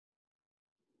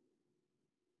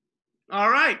All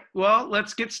right. Well,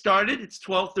 let's get started. It's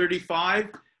 12:35.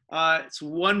 It's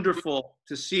wonderful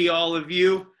to see all of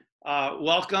you.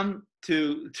 Welcome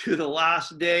to the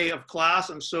last day of class.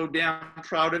 I'm so damn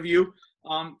proud of you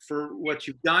for what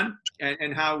you've done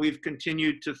and how we've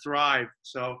continued to thrive.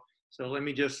 So let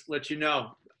me just let you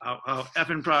know how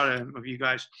effing proud I am of you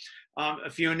guys. A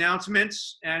few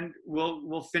announcements, and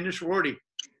we'll finish Rorty.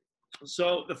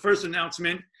 So the first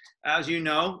announcement, as you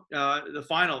know, the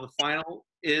final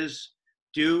is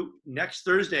due next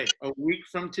Thursday, a week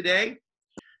from today.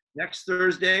 Next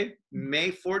Thursday, May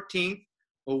 14th,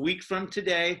 a week from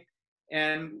today.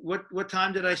 And what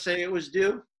time did I say it was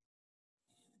due?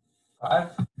 5.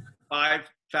 5.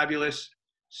 Fabulous.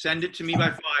 Send it to me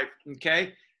by 5,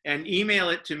 okay? And email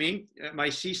it to me. My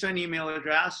CSUN email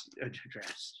address.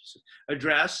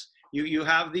 You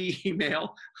have the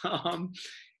email.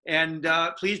 And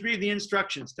please read the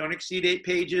instructions. Don't exceed 8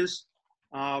 pages.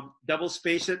 Double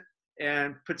space it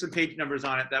and put some page numbers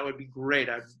on it. That would be great.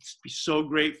 I'd be so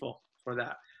grateful for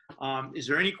that. Is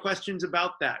there any questions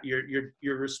about that?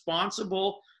 You're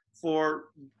responsible for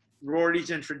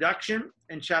Rorty's introduction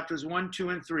and chapters 1, 2,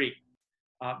 and 3.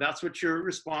 That's what you're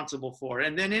responsible for.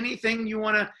 And then anything you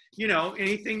want to,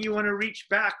 reach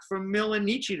back from Mill and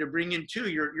Nietzsche to bring in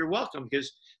too, you're welcome,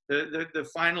 because the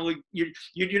final,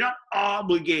 you're not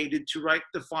obligated to write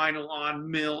the final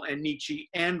on Mill and Nietzsche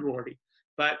and Rorty.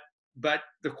 But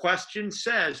the question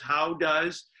says, how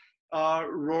does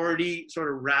Rorty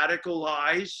sort of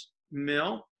radicalize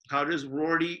Mill? How does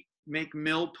Rorty make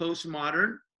Mill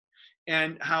postmodern?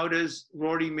 And how does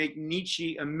Rorty make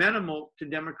Nietzsche amenable to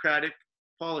democratic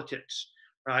politics,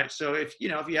 right? So if you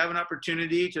have an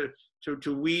opportunity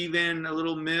to weave in a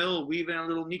little Mill, weave in a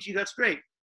little Nietzsche, that's great.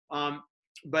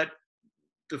 But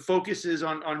the focus is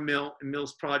on Mill and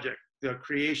Mill's project, the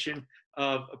creation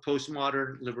of a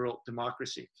postmodern liberal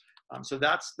democracy. So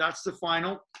that's the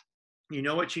final. You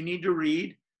know what you need to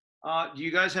read. Do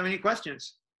you guys have any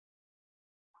questions?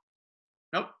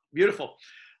 Nope. Beautiful.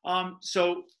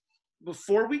 So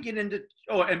before we get into,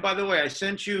 and by the way, I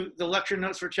sent you the lecture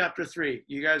notes for chapter 3.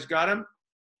 You guys got them?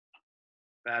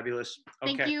 Fabulous.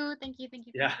 Okay. Thank you.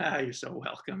 Yeah, you're so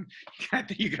welcome.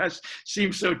 You guys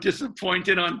seem so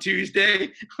disappointed on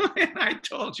Tuesday when I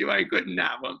told you I couldn't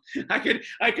have them.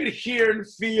 I could hear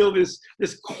and feel this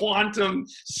quantum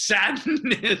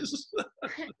sadness.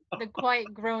 The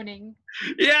quiet groaning.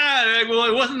 Yeah, well,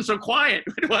 it wasn't so quiet.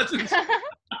 It wasn't.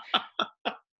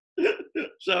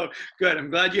 So good. I'm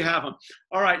glad you have them.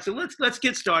 All right, so let's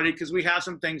get started because we have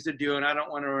some things to do and I don't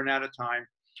want to run out of time.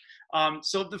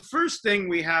 So the first thing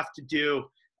we have to do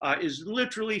is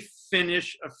literally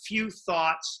finish a few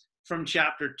thoughts from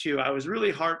chapter 2. I was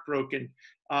really heartbroken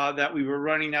that we were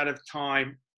running out of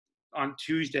time on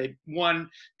Tuesday. One,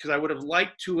 because I would have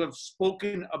liked to have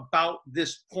spoken about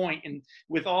this point and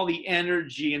with all the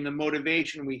energy and the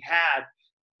motivation we had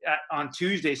on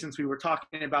Tuesday, since we were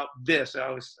talking about this. I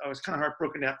was kind of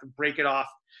heartbroken to have to break it off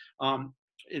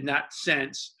in that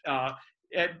sense.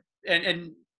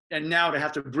 And now to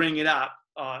have to bring it up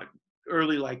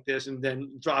early like this and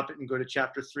then drop it and go to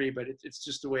chapter 3, but it's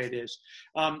just the way it is.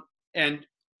 And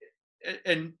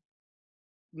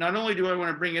not only do I want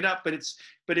to bring it up, but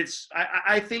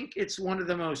I think it's one of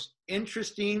the most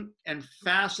interesting and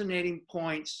fascinating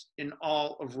points in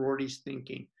all of Rorty's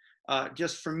thinking.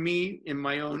 Just for me, in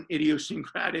my own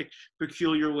idiosyncratic,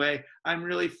 peculiar way, I'm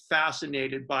really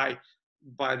fascinated by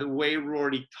the way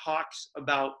Rorty talks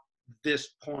about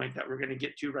this point that we're going to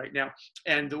get to right now,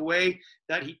 and the way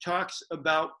that he talks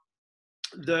about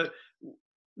the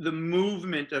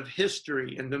movement of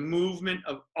history and the movement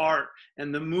of art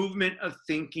and the movement of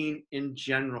thinking in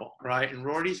general, right? And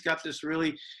Rorty's got this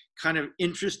really kind of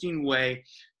interesting way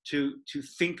to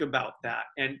think about that.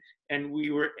 And we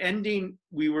were ending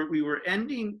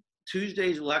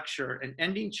Tuesday's lecture and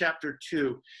ending chapter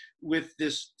 2 with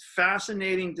this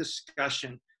fascinating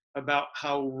discussion about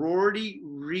how Rorty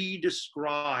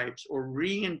redescribes or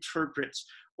reinterprets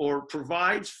or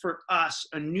provides for us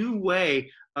a new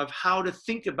way of how to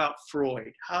think about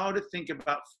Freud,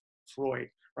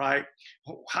 right?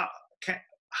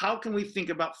 How can we think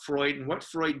about Freud and what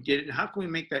Freud did, and how can we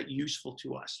make that useful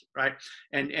to us, right?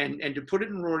 And to put it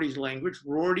in Rorty's language,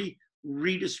 Rorty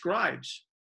redescribes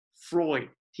Freud.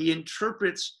 He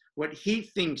interprets what he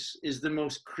thinks is the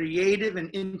most creative and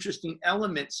interesting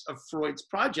elements of Freud's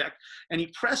project, and he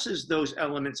presses those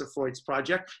elements of Freud's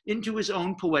project into his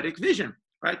own poetic vision,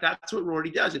 right? That's what Rorty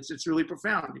does. It's really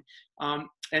profound.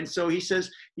 And so he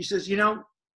says,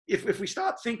 if we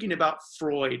stop thinking about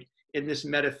Freud in this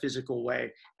metaphysical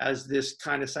way as this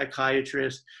kind of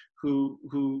psychiatrist who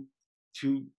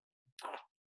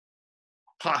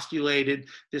postulated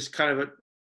this kind of a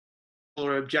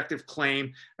or objective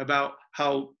claim about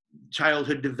how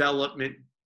childhood development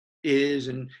is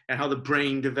and how the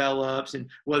brain develops and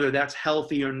whether that's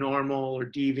healthy or normal or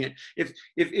deviant.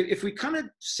 If we kind of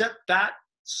set that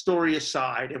story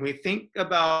aside and we think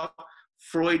about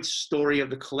Freud's story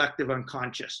of the collective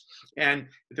unconscious and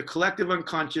the collective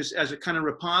unconscious as a kind of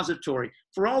repository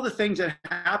for all the things that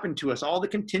happen to us, all the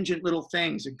contingent little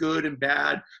things, the good and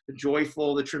bad, the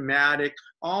joyful, the traumatic,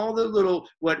 all the little,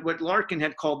 what Larkin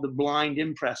had called the blind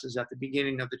impresses at the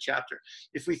beginning of the chapter.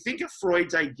 If we think of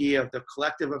Freud's idea of the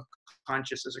collective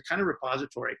unconscious as a kind of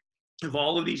repository of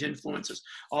all of these influences,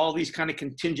 all these kind of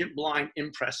contingent blind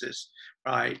impresses,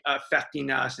 right, affecting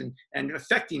us and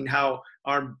affecting how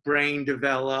our brain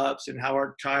develops and how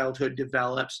our childhood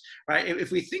develops, right? If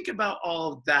we think about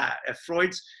all of that, if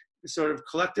Freud's sort of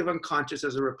collective unconscious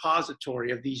as a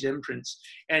repository of these imprints,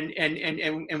 and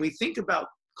we think about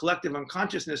collective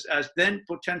unconsciousness as then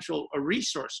potential a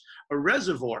resource, a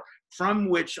reservoir from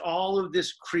which all of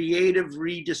this creative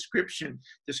redescription,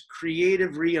 this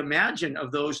creative reimagine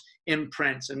of those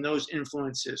imprints and those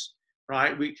influences,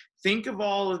 right? We think of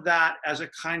all of that as a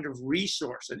kind of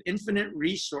resource, an infinite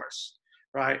resource,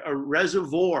 right? A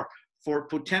reservoir for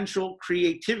potential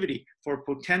creativity, for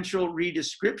potential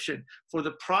redescription, for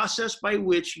the process by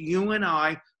which you and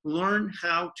I learn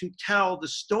how to tell the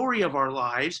story of our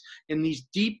lives in these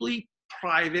deeply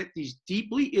private, these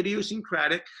deeply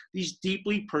idiosyncratic, these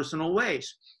deeply personal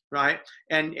ways, right?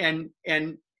 And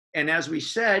as we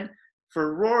said,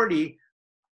 for Rorty,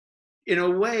 in a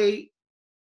way,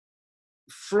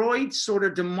 Freud sort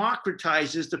of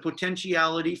democratizes the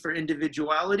potentiality for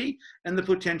individuality and the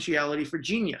potentiality for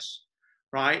genius,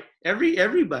 right?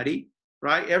 Everybody,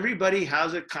 right? Everybody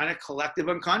has a kind of collective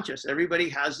unconscious. Everybody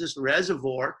has this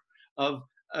reservoir of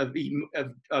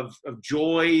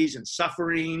joys and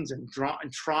sufferings and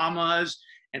traumas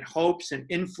and hopes and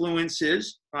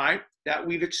influences, right? That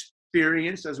we've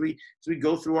experienced as we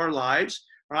go through our lives,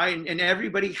 right? And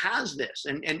everybody has this,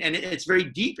 and it's very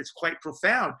deep. It's quite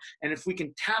profound. And if we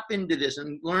can tap into this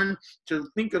and learn to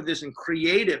think of this in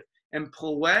creative and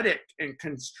poetic and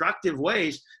constructive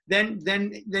ways, then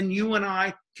you and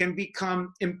I can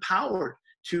become empowered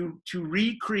to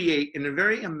recreate in a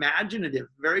very imaginative,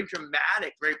 very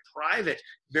dramatic, very private,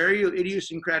 very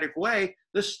idiosyncratic way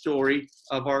the story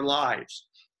of our lives,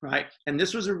 right? And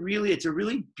this was it's a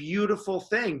really beautiful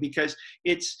thing because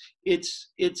it's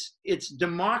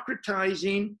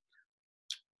democratizing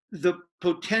the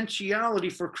potentiality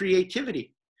for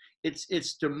creativity.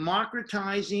 It's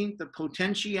democratizing the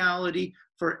potentiality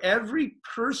for every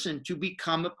person to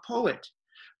become a poet,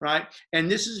 right?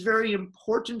 And this is very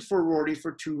important for Rorty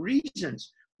for two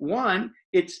reasons. One,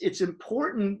 it's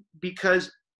important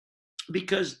because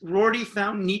Rorty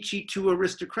found Nietzsche too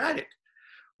aristocratic.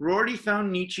 Rorty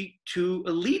found Nietzsche too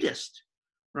elitist,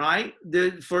 right?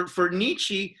 For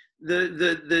Nietzsche,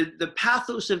 the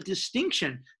pathos of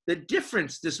distinction, the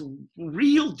difference, this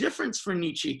real difference for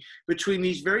Nietzsche between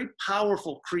these very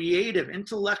powerful, creative,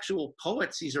 intellectual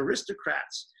poets, these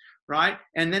aristocrats, right?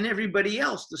 And then everybody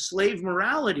else, the slave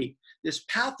morality, this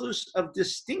pathos of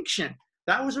distinction,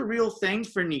 that was a real thing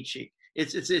for Nietzsche.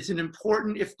 It's an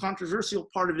important, if controversial,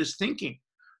 part of his thinking,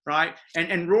 right?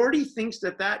 And Rorty thinks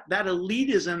that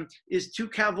elitism is too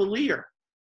cavalier,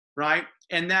 right?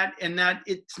 And that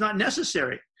it's not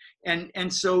necessary.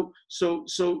 And so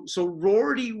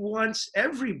Rorty wants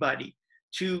everybody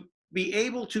to be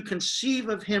able to conceive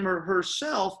of him or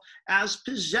herself as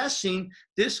possessing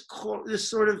this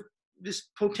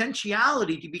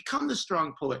potentiality to become the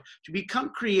strong poet, to become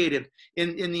creative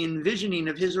in the envisioning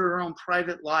of his or her own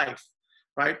private life,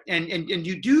 right? And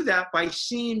you do that by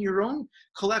seeing your own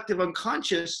collective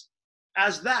unconscious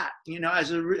as that, as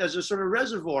a sort of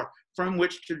reservoir from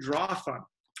which to draw from,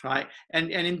 right?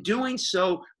 And in doing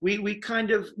so, we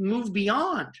kind of move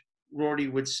beyond, Rorty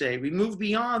would say, we move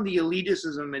beyond the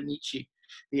elitism of Nietzsche,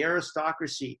 the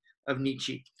aristocracy of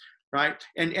Nietzsche, right?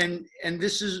 And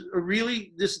this is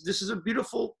this is a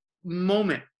beautiful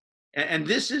moment. And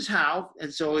this is how,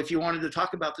 and so if you wanted to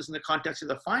talk about this in the context of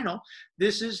the final,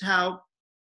 this is how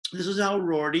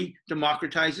Rorty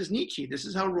democratizes Nietzsche. This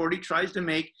is how Rorty tries to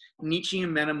make Nietzsche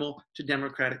amenable to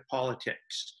democratic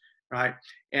politics, right?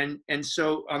 And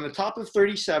so on the top of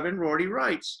 37, Rorty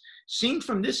writes, seen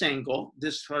from this angle,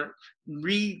 this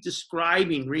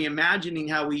reimagining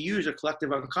how we use a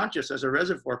collective unconscious as a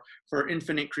reservoir for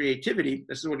infinite creativity,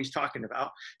 this is what he's talking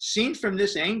about. Seen from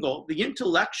this angle, the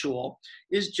intellectual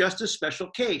is just a special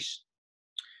case.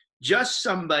 Just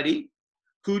somebody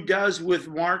who does with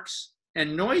marks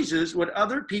and noises what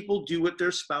other people do with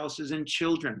their spouses and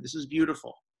children. This is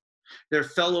beautiful. Their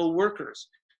fellow workers,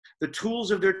 the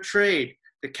tools of their trade,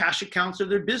 the cash accounts of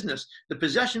their business, the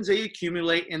possessions they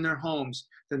accumulate in their homes,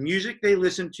 the music they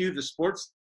listen to, the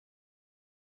sports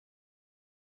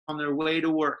on their way to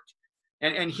work.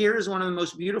 And here is one of the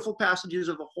most beautiful passages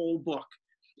of the whole book.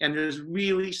 And there's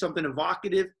really something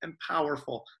evocative and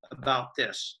powerful about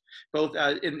this, both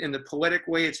in the poetic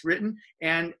way it's written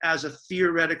and as a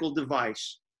theoretical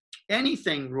device.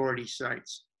 Anything, Rorty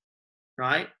cites,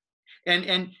 right?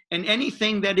 And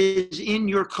anything that is in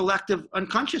your collective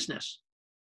unconsciousness,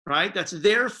 right? That's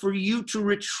there for you to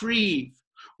retrieve,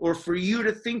 or for you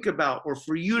to think about, or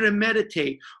for you to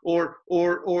meditate, or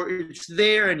it's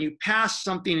there and you pass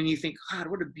something and you think, God,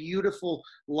 what a beautiful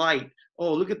light.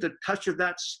 Oh, look at the touch of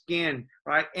that skin,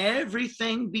 right?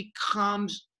 Everything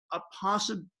becomes a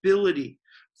possibility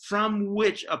from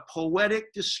which a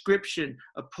poetic description,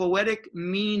 a poetic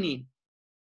meaning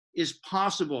is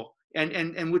possible,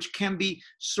 and which can be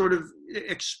sort of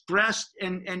expressed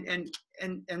and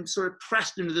sort of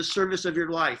pressed into the service of your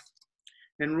life.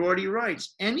 And Rorty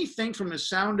writes, anything from the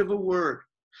sound of a word,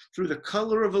 through the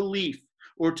color of a leaf,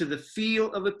 or to the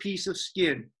feel of a piece of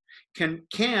skin,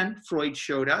 can, Freud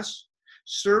showed us,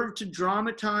 serve to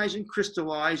dramatize and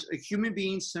crystallize a human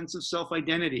being's sense of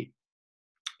self-identity.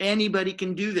 Anybody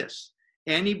can do this.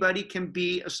 Anybody can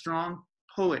be a strong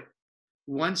poet.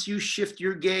 Once you shift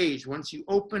your gaze, once you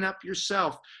open up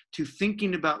yourself to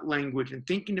thinking about language and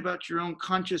thinking about your own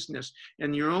consciousness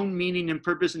and your own meaning and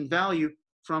purpose and value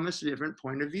from a different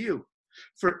point of view.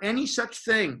 For any such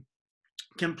thing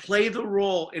can play the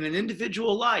role in an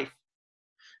individual life,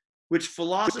 which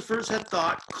philosophers had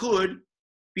thought could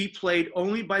be played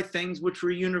only by things which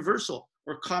were universal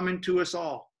or common to us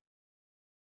all.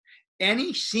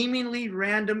 Any seemingly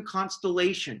random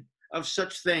constellation of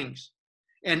such things,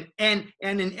 and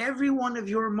in every one of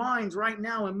your minds right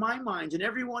now, in my minds, in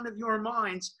every one of your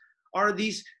minds, are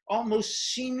these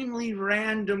almost seemingly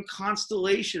random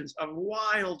constellations of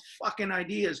wild fucking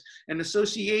ideas and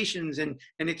associations and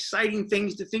exciting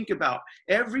things to think about.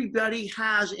 Everybody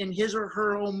has in his or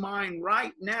her own mind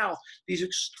right now these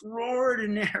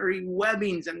extraordinary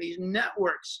webbings and these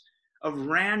networks of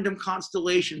random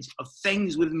constellations of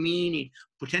things with meaning,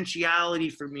 potentiality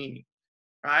for meaning,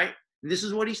 right? And this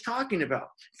is what he's talking about.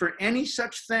 For any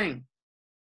such thing,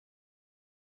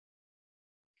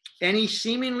 any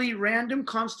seemingly random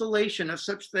constellation of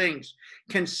such things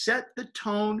can set the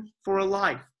tone for a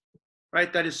life,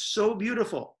 right? That is so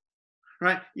beautiful,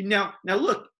 right? Now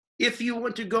look, if you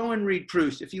want to go and read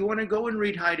Proust, if you want to go and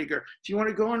read Heidegger, if you want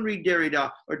to go and read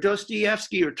Derrida or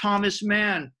Dostoevsky or Thomas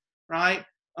Mann, right?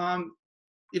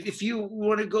 If you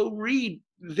want to go read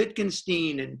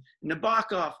Wittgenstein and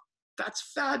Nabokov,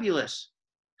 that's fabulous.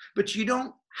 But you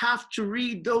don't have to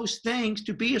read those things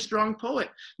to be a strong poet.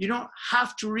 You don't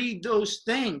have to read those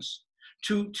things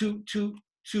to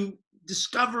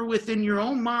discover within your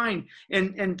own mind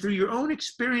and through your own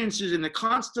experiences in the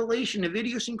constellation of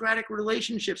idiosyncratic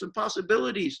relationships and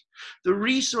possibilities, the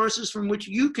resources from which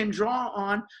you can draw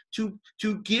on to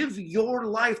give your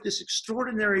life this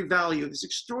extraordinary value, this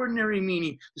extraordinary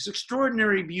meaning, this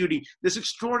extraordinary beauty, this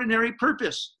extraordinary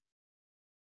purpose.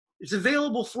 It's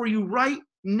available for you right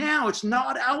now. It's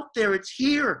not out there, it's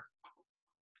here.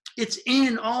 It's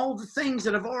in all the things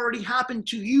that have already happened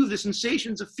to you, the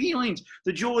sensations of feelings,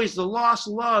 the joys, the lost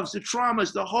loves, the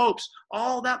traumas, the hopes,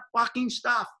 all that fucking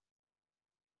stuff.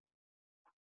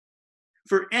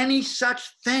 For any such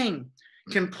thing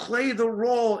can play the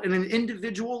role in an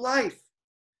individual life.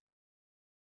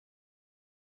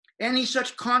 Any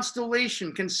such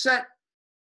constellation can set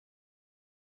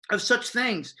of such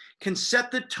things can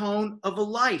set the tone of a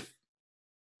life.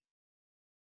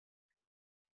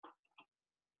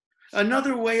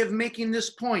 Another way of making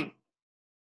this point,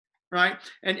 right?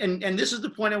 And this is the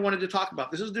point I wanted to talk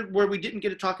about. This is where we didn't get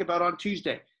to talk about on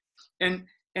Tuesday. And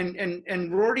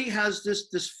Rorty has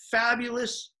this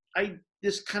fabulous,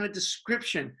 this kind of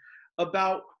description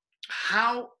about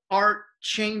how art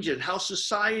changes, how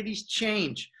societies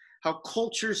change, how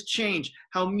cultures change,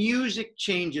 how music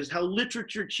changes, how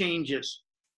literature changes,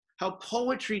 how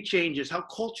poetry changes, how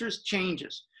cultures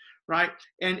changes, right?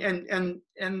 And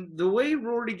the way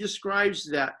Rorty describes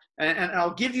that, and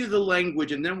I'll give you the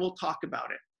language and then we'll talk about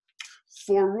it.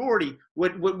 For Rorty,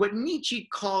 what Nietzsche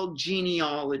called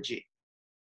genealogy,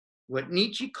 the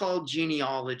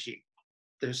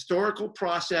historical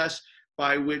process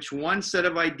by which one set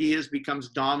of ideas becomes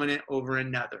dominant over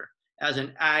another as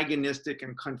an agonistic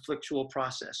and conflictual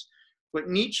process. What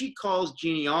Nietzsche calls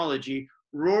genealogy,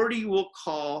 Rorty will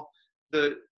call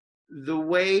the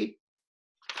way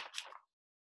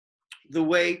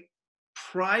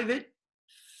private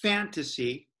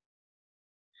fantasy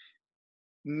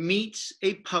meets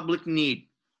a public need.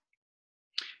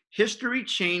 History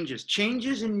changes.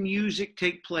 Changes in music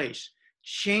take place.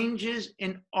 Changes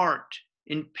in art,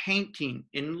 in painting,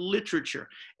 in literature,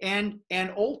 and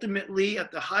ultimately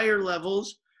at the higher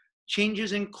levels,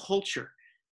 changes in culture.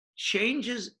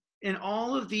 Changes in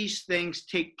all of these things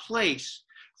take place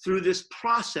through this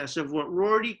process of what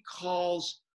Rorty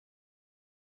calls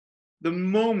the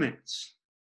moments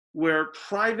where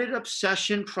private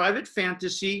obsession, private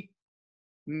fantasy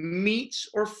meets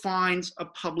or finds a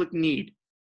public need.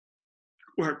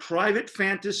 Where private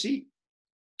fantasy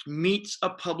meets a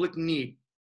public need.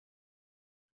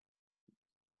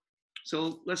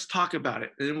 So let's talk about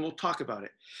it, and then we'll talk about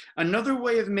it. Another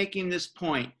way of making this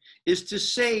point is to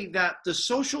say that the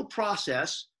social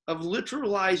process of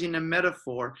literalizing a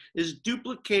metaphor is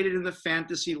duplicated in the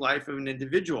fantasy life of an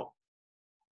individual.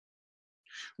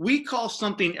 We call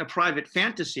something a private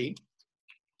fantasy.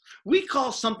 We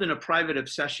call something a private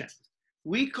obsession.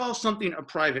 We call something a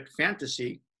private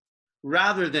fantasy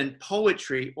rather than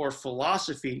poetry or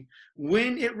philosophy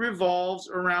when it revolves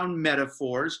around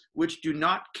metaphors which do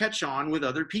not catch on with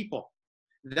other people.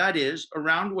 That is,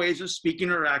 around ways of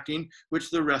speaking or acting which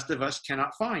the rest of us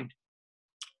cannot find,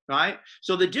 right?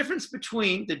 So the difference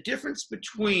between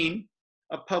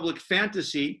a public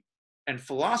fantasy and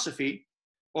philosophy,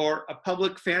 or a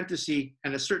public fantasy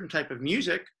and a certain type of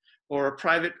music, or a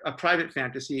private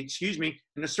fantasy,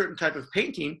 and a certain type of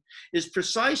painting, is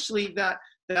precisely that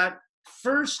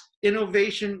first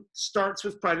innovation starts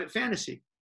with private fantasy,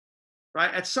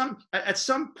 right? At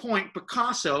some point,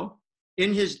 Picasso,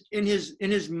 in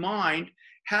his mind,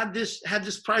 had this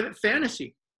private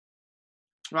fantasy,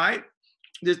 right?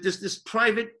 This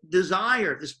private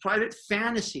desire, this private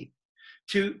fantasy,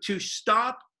 to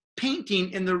stop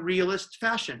painting in the realist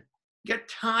fashion. Get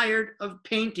tired of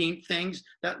painting things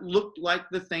that looked like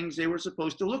the things they were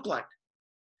supposed to look like.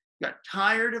 Got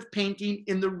tired of painting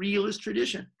in the realist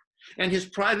tradition. And his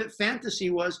private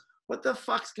fantasy was, what the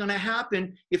fuck's gonna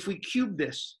happen if we cube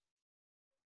this?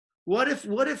 What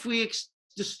if we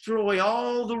destroy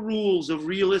all the rules of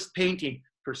realist painting?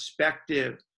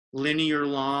 Perspective, linear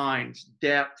lines,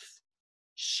 depth,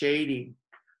 shading.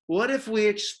 What if we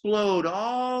explode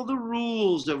all the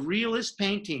rules of realist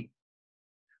painting?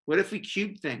 What if we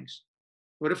cube things?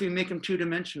 What if we make them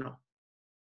two-dimensional?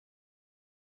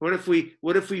 What if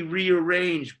we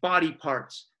rearrange body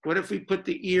parts? What if we put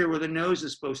the ear where the nose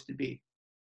is supposed to be?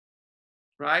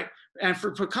 Right? And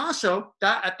for Picasso,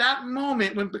 at that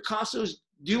moment when Picasso's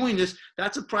doing this,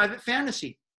 that's a private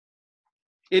fantasy.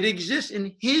 It exists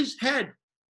in his head.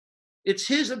 It's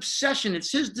his obsession,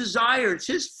 it's his desire, it's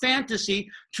his fantasy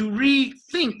to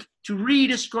rethink, to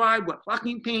redescribe what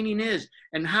fucking painting is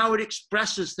and how it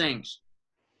expresses things.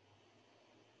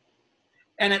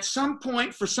 And at some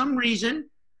point, for some reason,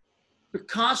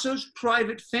 Picasso's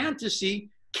private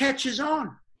fantasy catches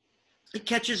on. It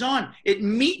catches on. It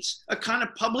meets a kind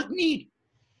of public need,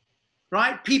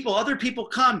 right? Other people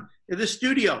come to the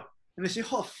studio and they say,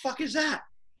 oh, fuck is that?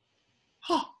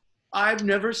 Oh, I've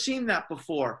never seen that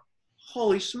before.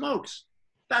 Holy smokes,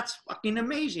 that's fucking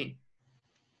amazing.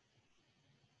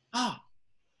 Oh,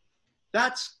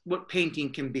 that's what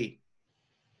painting can be.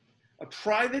 A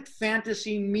private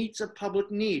fantasy meets a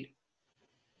public need.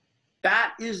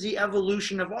 That is the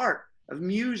evolution of art, of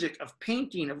music, of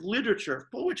painting, of literature,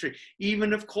 of poetry,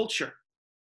 even of culture.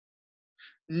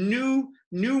 New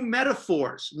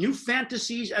metaphors, new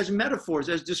fantasies as metaphors,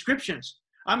 as descriptions.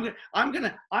 I'm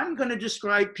gonna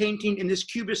describe painting in this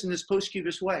cubist and this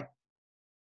post-cubist way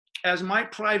as my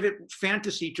private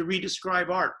fantasy to redescribe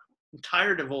art. I'm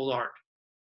tired of old art,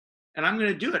 and I'm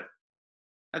going to do it.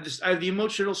 I have the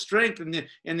emotional strength and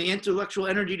the intellectual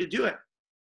energy to do it.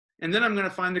 And then I'm going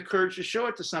to find the courage to show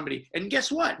it to somebody. And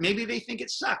guess what? Maybe they think it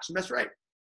sucks. And that's right.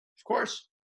 Of course.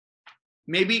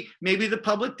 Maybe the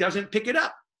public doesn't pick it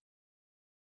up.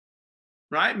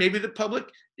 Right? Maybe the public,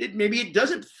 maybe it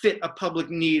doesn't fit a public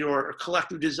need or a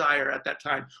collective desire at that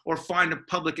time, or find a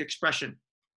public expression.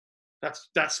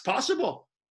 That's possible.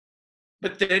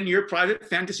 But then your private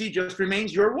fantasy just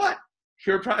remains your what?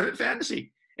 Your private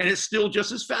fantasy. And it's still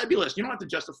just as fabulous. You don't have to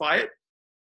justify it.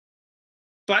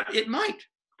 But it might.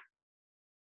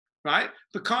 Right?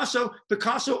 Picasso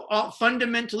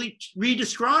fundamentally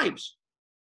redescribes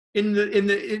in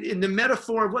the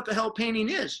metaphor of what the hell painting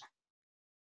is.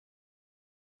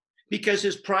 Because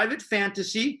his private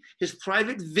fantasy, his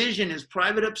private vision, his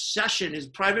private obsession, his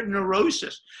private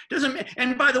neurosis doesn't.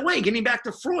 And by the way, getting back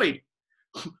to Freud,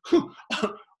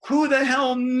 who the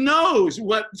hell knows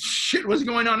what shit was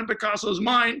going on in Picasso's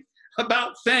mind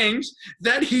about things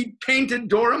that he painted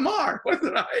Dora Maar,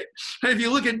 wasn't I? And if you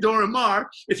look at Dora Maar,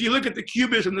 if you look at the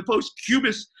Cubist and the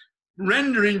post-Cubist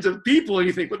renderings of people,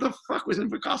 you think, what the fuck was in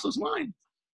Picasso's mind?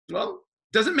 Well,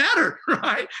 doesn't matter,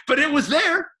 right? But it was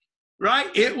there, right?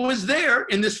 It was there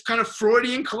in this kind of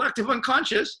Freudian collective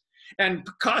unconscious, and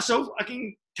Picasso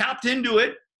fucking tapped into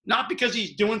it, not because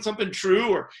he's doing something true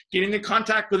or getting in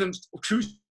contact with him, true,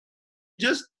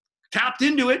 just tapped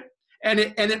into it, and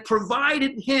it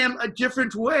provided him a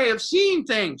different way of seeing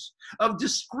things, of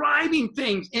describing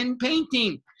things in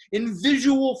painting, in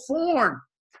visual form.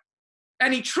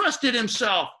 And he trusted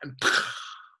himself, and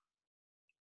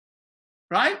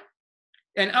right?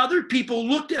 And other people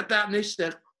looked at that and they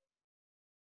said,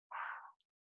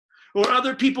 or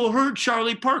other people heard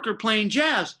Charlie Parker playing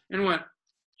jazz and went,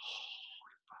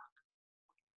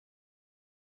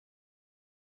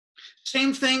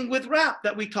 same thing with rap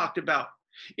that we talked about.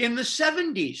 In the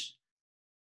 70s,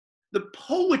 the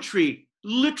poetry,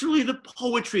 literally the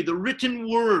poetry, the written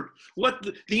word, what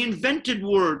the invented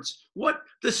words, what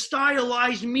the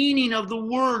stylized meaning of the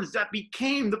words that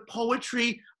became the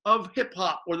poetry of hip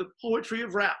hop or the poetry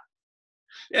of rap.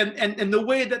 And the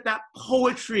way that that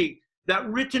poetry, that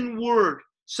written word,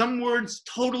 some words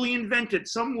totally invented,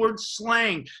 some words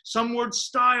slang, some words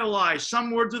stylized,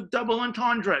 some words with double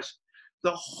entendres,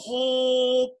 the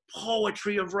whole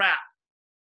poetry of rap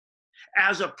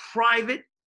as a private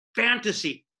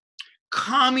fantasy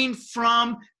coming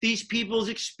from these people's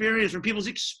experience, from people's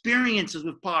experiences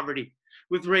with poverty,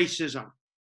 with racism,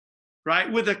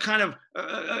 right? With a kind of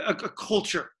a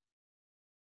culture.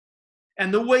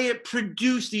 And the way it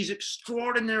produced these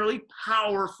extraordinarily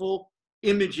powerful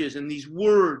images and these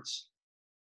words.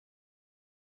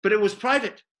 But it was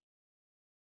private.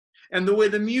 And the way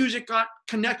the music got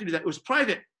connected to that was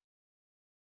private.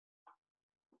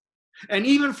 And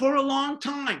even for a long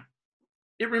time,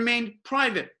 it remained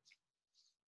private.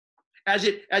 As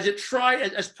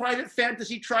private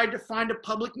fantasy tried to find a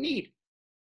public need.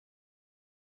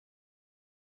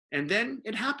 And then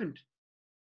it happened.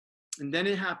 And then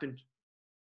it happened.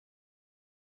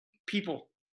 People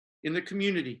in the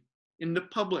community, in the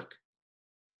public,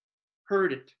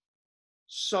 heard it,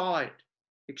 saw it,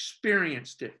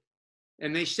 experienced it.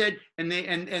 And they said,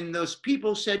 and those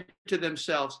people said to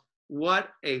themselves, what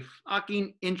a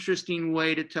fucking interesting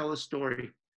way to tell a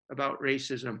story about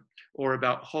racism or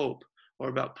about hope or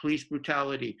about police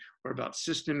brutality or about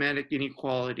systematic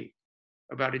inequality,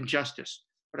 about injustice.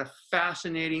 What a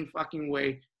fascinating fucking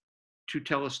way to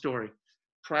tell a story.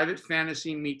 Private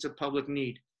fantasy meets a public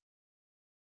need.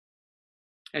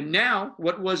 And now,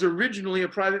 what was originally a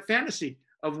private fantasy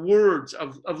of words,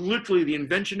 of literally the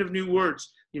invention of new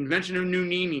words, the invention of new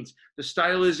meanings, the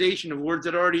stylization of words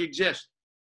that already exist,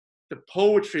 the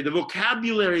poetry, the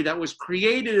vocabulary that was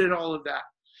created in all of that,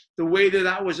 the way that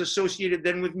that was associated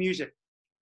then with music.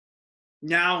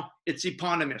 Now it's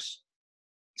eponymous.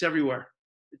 It's everywhere.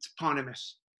 It's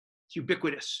eponymous. It's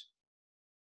ubiquitous.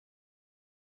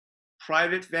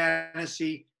 Private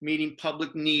fantasy meeting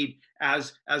public need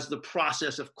as the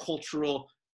process of cultural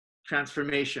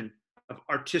transformation, of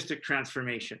artistic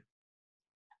transformation.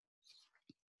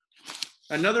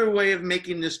 Another way of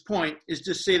making this point is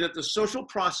to say that the social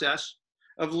process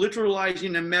of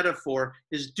literalizing a metaphor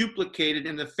is duplicated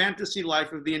in the fantasy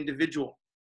life of the individual.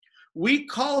 We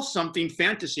call something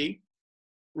fantasy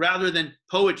rather than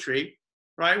poetry,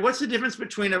 right? What's the difference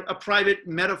between a private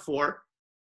metaphor,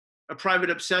 a private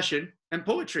obsession, and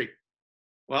poetry?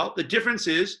 Well, the difference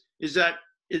is that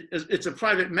it's a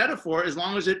private metaphor as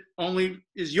long as it only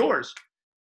is yours.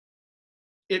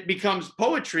 It becomes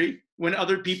poetry when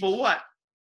other people what?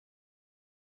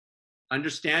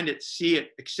 Understand it, see it,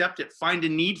 accept it, find a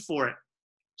need for it.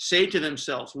 Say to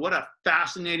themselves, what a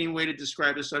fascinating way to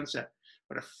describe a sunset.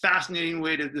 What a fascinating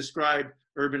way to describe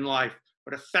urban life.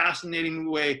 What a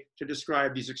fascinating way to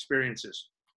describe these experiences.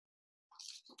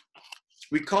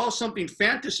 We call something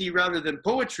fantasy rather than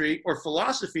poetry or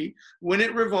philosophy when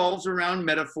it revolves around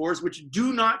metaphors which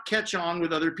do not catch on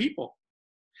with other people.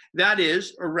 That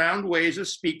is, around ways of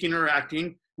speaking or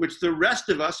acting which the rest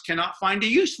of us cannot find a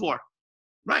use for.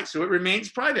 Right, so it remains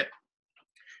private.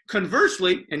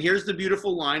 Conversely, and here's the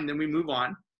beautiful line, then we move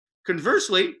on.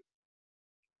 Conversely,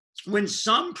 when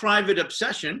some private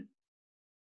obsession,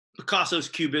 Picasso's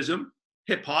cubism,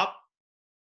 hip hop,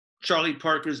 Charlie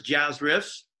Parker's jazz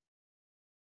riffs,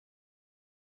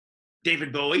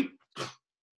 David Bowie,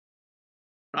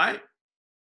 right?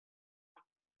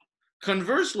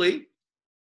 Conversely,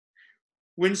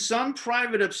 when some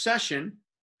private obsession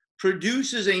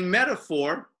produces a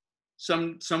metaphor,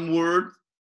 some word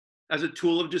as a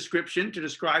tool of description to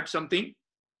describe something,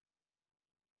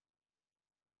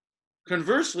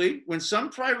 Conversely, when some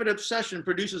private obsession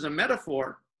produces a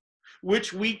metaphor,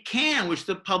 which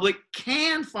the public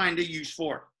can find a use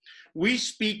for, we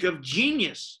speak of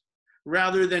genius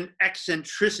rather than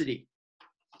eccentricity.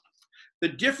 The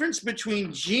difference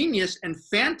between genius and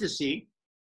fantasy,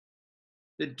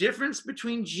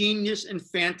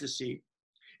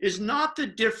 is not the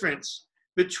difference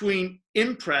between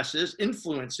influences,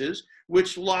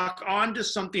 which lock on to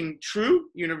something true,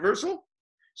 universal,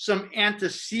 some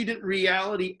antecedent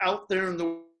reality out there in the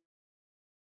world,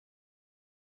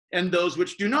 and those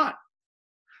which do not.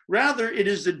 Rather, it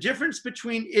is the difference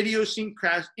between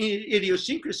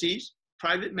idiosyncrasies,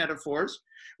 private metaphors,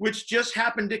 which just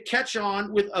happen to catch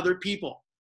on with other people,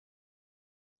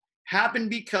 happen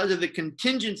because of the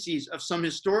contingencies of some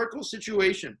historical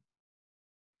situation,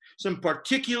 some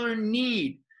particular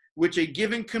need which a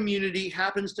given community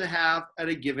happens to have at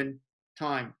a given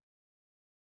time.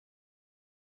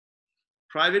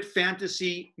 Private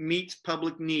fantasy meets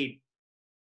public need.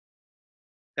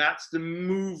 That's the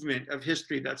movement of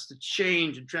history. That's the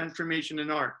change and transformation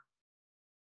in art.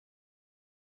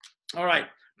 All right,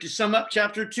 to sum up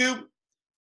chapter 2,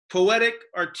 poetic,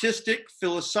 artistic,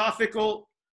 philosophical,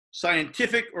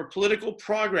 scientific, or political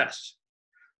progress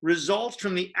results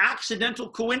from the accidental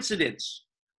coincidence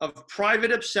of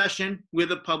private obsession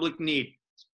with a public need.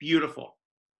 It's beautiful.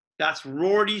 That's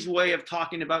Rorty's way of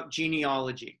talking about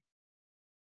genealogy.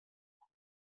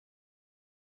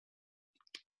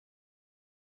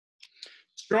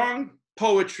 Strong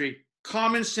poetry,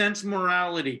 common sense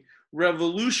morality,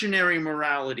 revolutionary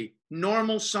morality,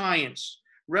 normal science,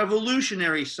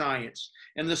 revolutionary science,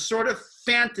 and the sort of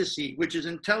fantasy which is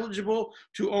intelligible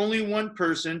to only one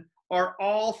person are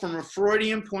all, from a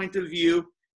Freudian point of view,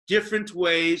 different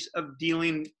ways of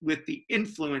dealing with the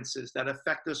influences that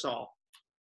affect us all.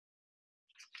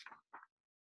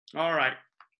 All right,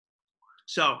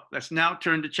 so let's now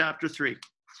turn to chapter 3.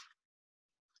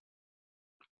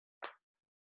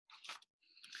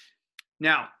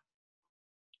 Now,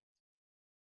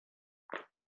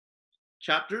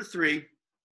 chapter 3,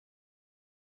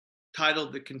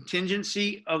 titled The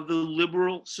Contingency of the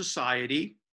Liberal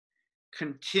Society,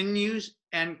 continues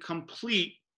and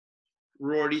complete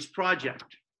Rorty's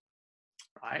project.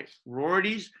 Right?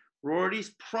 Rorty's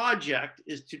project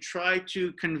is to try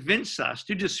to convince us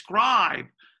to describe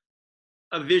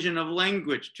a vision of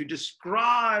language, to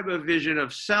describe a vision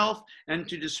of self, and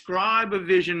to describe a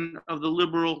vision of the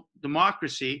liberal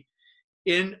democracy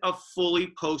in a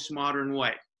fully postmodern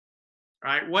way.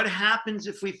 Right? What happens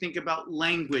if we think about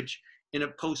language in a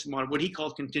postmodern, what he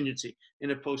calls contingency,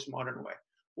 in a postmodern way?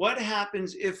 What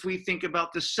happens if we think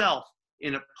about the self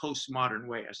in a postmodern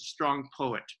way as a strong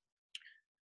poet?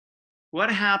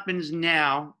 What happens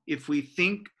now if we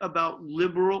think about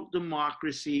liberal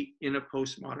democracy in a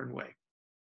postmodern way?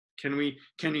 Can we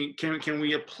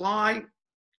apply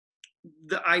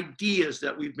the ideas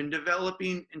that we've been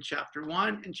developing in chapter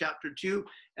 1 and chapter 2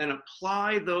 and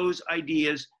apply those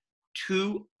ideas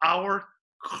to our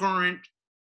current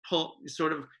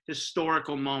sort of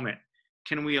historical moment?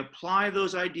 Can we apply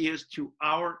those ideas to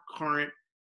our current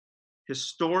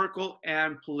historical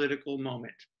and political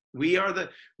moment? We are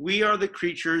the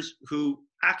creatures who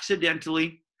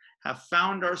accidentally have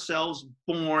found ourselves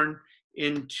born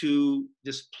into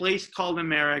this place called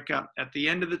America at the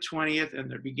end of the 20th and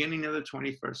the beginning of the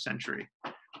 21st century.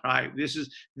 Right? This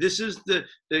is the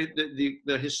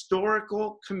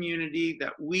historical community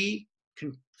that we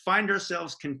can find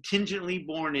ourselves contingently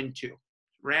born into.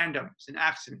 Random, it's an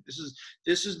accident.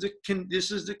 This is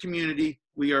the community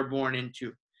we are born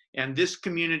into, and this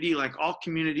community, like all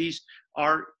communities,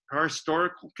 are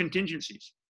historical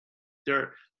contingencies.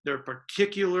 They're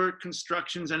particular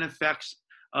constructions and effects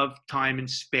of time and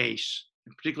space,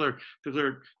 in particular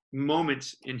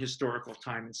moments in historical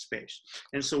time and space.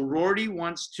 And so Rorty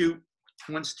wants to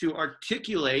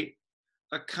articulate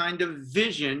a kind of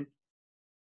vision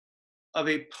of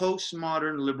a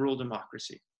postmodern liberal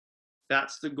democracy.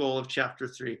 That's the goal of chapter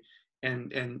 3.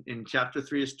 And in chapter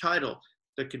 3 is titled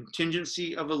The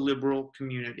Contingency of a Liberal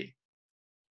Community.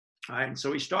 All right, and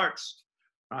so he starts.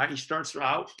 Right, he starts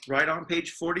out right on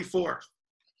page 44.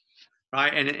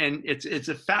 Right, and it's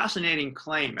a fascinating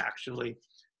claim, actually.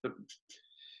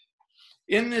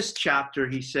 In this chapter,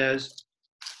 he says,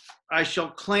 I shall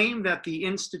claim that the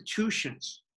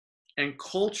institutions and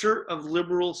culture of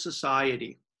liberal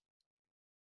society.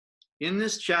 In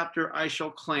this chapter, I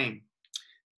shall claim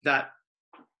that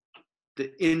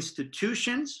the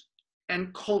institutions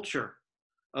and culture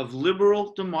of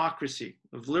liberal democracy,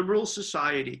 of liberal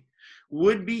society,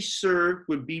 would be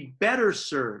better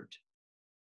served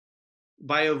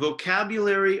by a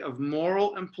vocabulary of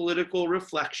moral and political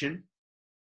reflection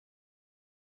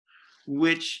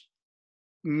which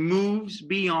moves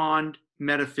beyond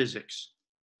metaphysics.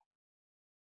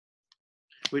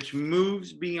 Which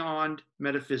moves beyond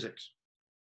metaphysics.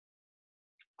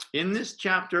 In this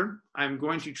chapter, I'm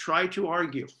going to try to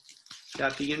argue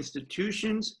that the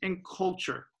institutions and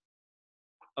culture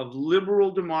of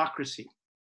liberal democracy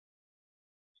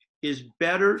is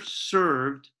better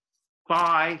served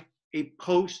by a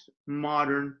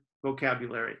postmodern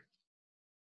vocabulary.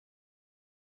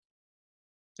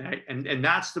 Right? And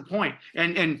that's the point.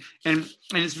 And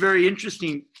it's very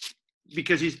interesting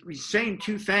because he's saying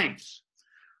two things.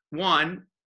 One,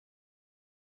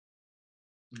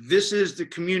 this is the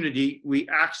community we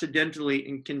accidentally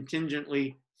and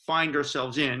contingently find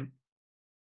ourselves in,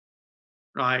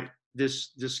 right?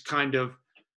 This kind of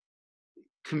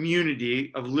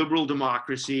community of liberal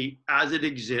democracy as it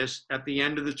exists at the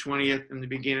end of the 20th and the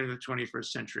beginning of the 21st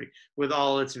century with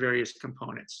all its various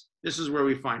components. This is where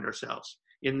we find ourselves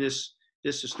in this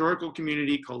historical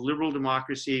community called liberal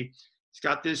democracy. It's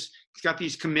got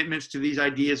these commitments to these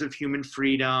ideas of human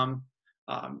freedom,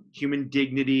 human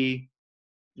dignity,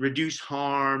 reduce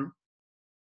harm,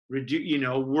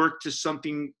 work to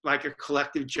something like a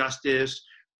collective justice,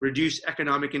 reduce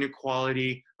economic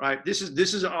inequality, right? This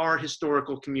is our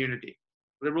historical community.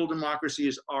 Liberal democracy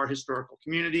is our historical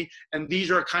community, and these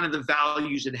are kind of the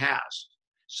values it has.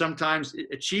 Sometimes it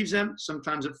achieves them,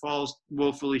 sometimes it falls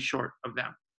woefully short of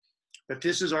them. But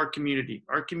this is our community.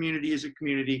 Our community is a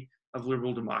community of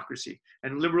liberal democracy.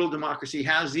 And liberal democracy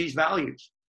has these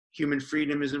values. Human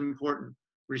freedom is important.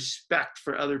 Respect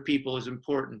for other people is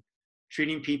important.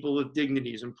 Treating people with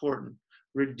dignity is important.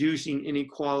 Reducing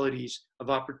inequalities of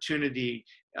opportunity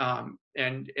and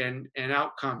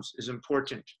outcomes is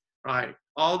important, right?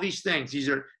 All these things. These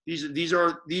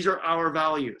are our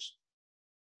values.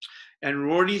 And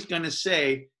Rorty's going to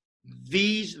say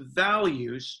these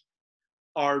values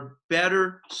are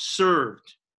better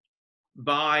served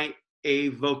by a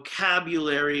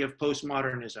vocabulary of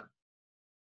postmodernism.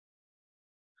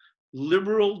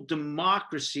 Liberal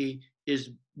democracy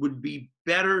would be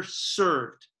better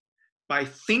served by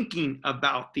thinking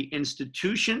about the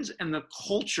institutions and the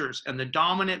cultures and the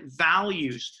dominant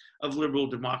values of liberal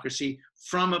democracy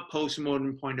from a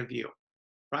postmodern point of view,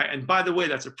 right? And by the way,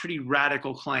 that's a pretty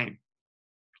radical claim,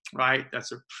 right?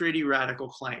 That's a pretty radical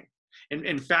claim. And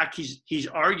in fact, he's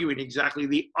arguing exactly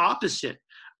the opposite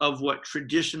of what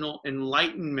traditional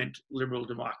Enlightenment liberal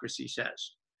democracy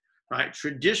says, right?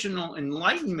 Traditional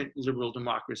Enlightenment liberal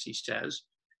democracy says,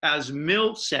 as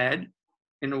Mill said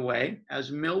in a way,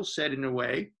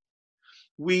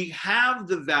 we have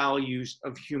the values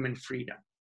of human freedom.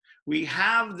 We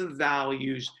have the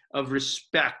values of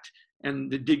respect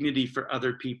and the dignity for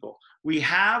other people. We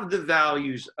have the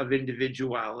values of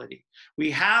individuality. We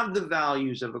have the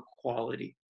values of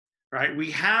equality, right?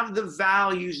 We have the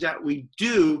values that we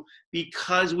do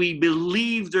because we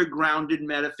believe they're grounded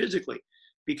metaphysically,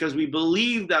 because we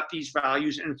believe that these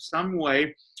values in some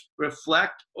way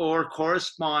reflect or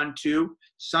correspond to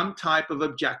some type of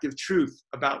objective truth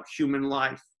about human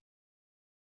life,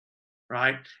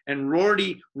 right? And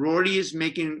Rorty is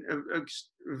making an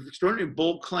extraordinarily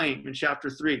bold claim in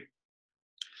chapter 3.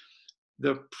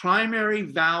 The primary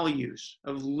values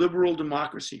of liberal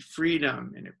democracy,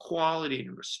 freedom and equality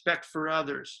and respect for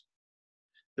others,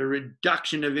 the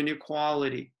reduction of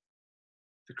inequality,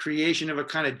 the creation of a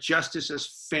kind of justice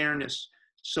as fairness,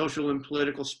 social and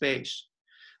political space,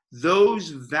 those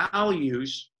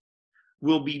values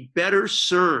will be better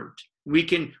served. We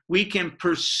can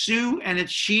pursue and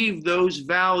achieve those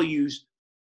values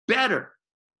better,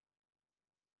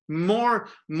 more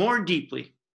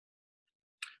deeply,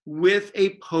 with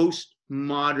a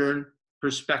postmodern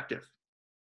perspective.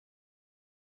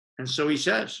 And so he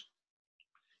says,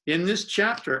 in this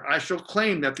chapter, I shall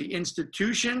claim that the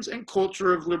institutions and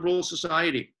culture of liberal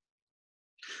society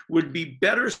would be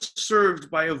better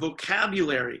served by a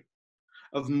vocabulary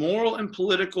of moral and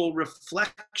political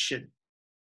reflection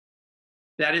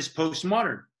that is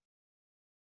postmodern.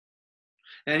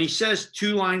 And he says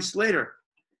 2 lines later,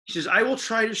 he says, I will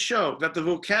try to show that the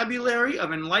vocabulary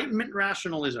of Enlightenment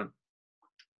rationalism,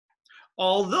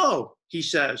 although, he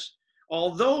says,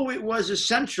 although it was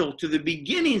essential to the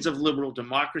beginnings of liberal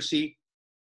democracy,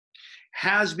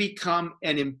 has become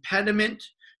an impediment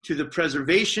to the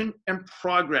preservation and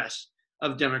progress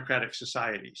of democratic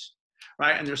societies,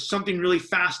 right? And there's something really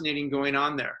fascinating going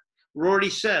on there. Rorty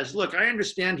says, look, I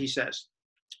understand, he says,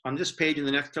 on this page and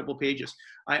the next couple pages,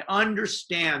 I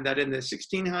understand that in the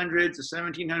 1600s, the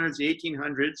 1700s, the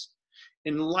 1800s,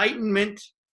 Enlightenment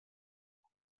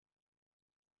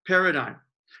paradigm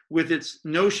with its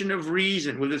notion of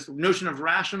reason, with its notion of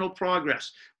rational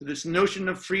progress, with its notion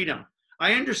of freedom.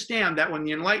 I understand that when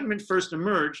the Enlightenment first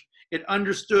emerged, it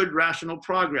understood rational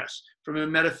progress from a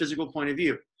metaphysical point of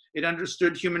view. It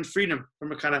understood human freedom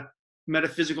from a kind of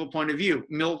metaphysical point of view.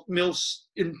 Mill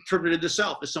interpreted the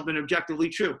self as something objectively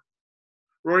true.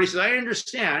 Rorty says, I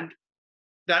understand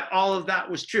that all of that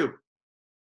was true.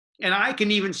 And I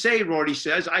can even say, Rorty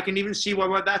says, I can even see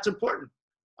why that's important.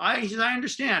 He says, I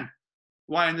understand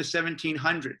why in the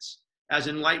 1700s, as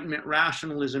Enlightenment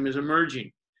rationalism is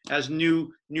emerging, as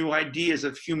new ideas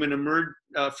of human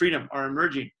freedom are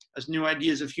emerging, as new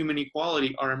ideas of human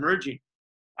equality are emerging.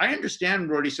 I understand,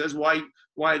 Rorty says, why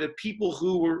the people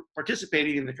who were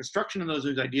participating in the construction of those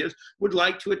new ideas would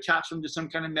like to attach them to some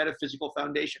kind of metaphysical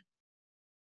foundation.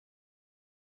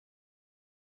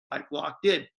 Like Locke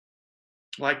did,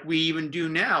 like we even do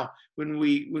now when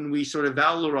we sort of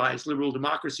valorize liberal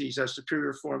democracies as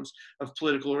superior forms of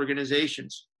political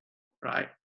organizations, right?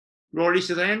 Rorty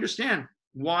says, I understand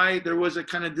why there was a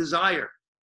kind of desire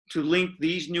to link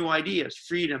these new ideas,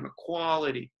 freedom,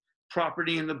 equality,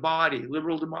 property in the body,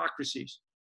 liberal democracies,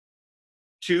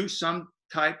 to some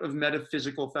type of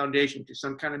metaphysical foundation, to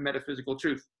some kind of metaphysical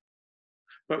truth.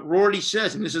 But Rorty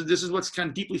says, and this is what's kind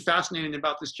of deeply fascinating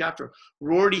about this chapter,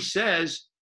 Rorty says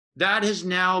that has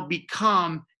now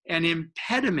become an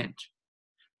impediment.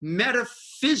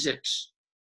 Metaphysics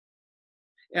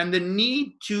and the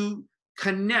need to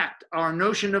connect our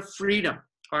notion of freedom,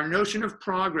 our notion of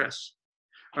progress,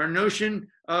 our notion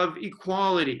of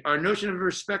equality, our notion of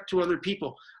respect to other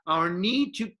people, our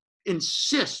need to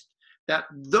insist that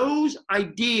those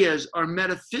ideas are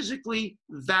metaphysically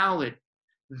valid.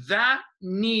 That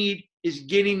need is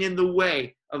getting in the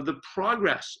way of the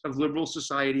progress of liberal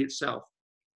society itself.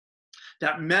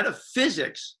 That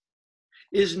metaphysics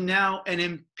is now an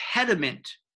impediment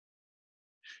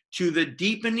to the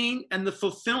deepening and the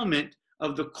fulfillment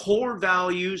of the core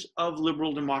values of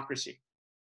liberal democracy.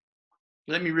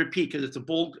 Let me repeat, because it's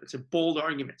a bold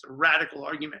argument, it's a radical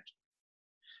argument.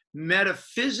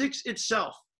 Metaphysics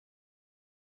itself,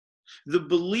 the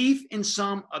belief in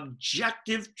some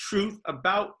objective truth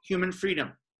about human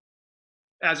freedom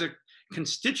as a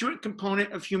constituent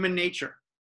component of human nature,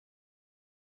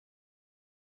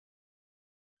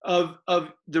 of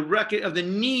the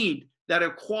need that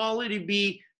equality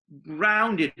be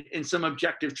grounded in some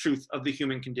objective truth of the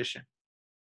human condition.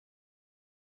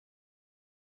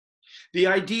 The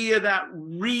idea that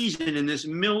reason in this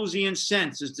Millsian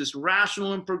sense is this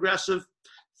rational and progressive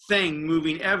thing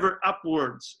moving ever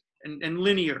upwards and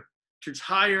linear towards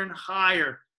higher and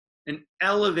higher and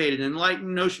elevated,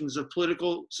 enlightened notions of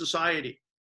political society.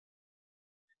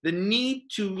 The need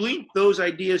to link those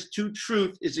ideas to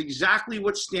truth is exactly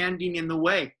what's standing in the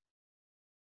way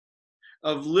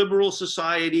of liberal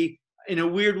society, in a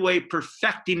weird way,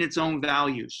 perfecting its own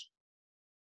values.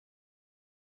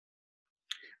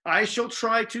 I shall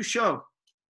try to show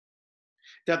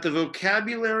that the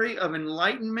vocabulary of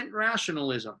Enlightenment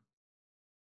rationalism,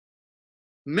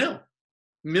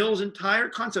 Mill's entire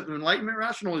concept of Enlightenment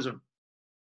rationalism,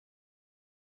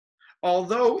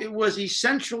 although it was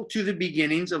essential to the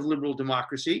beginnings of liberal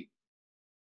democracy,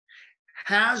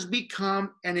 has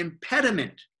become an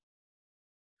impediment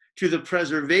to the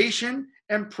preservation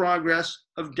and progress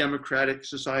of democratic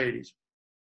societies.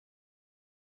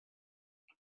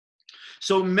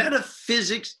 So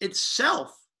metaphysics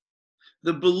itself,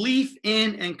 the belief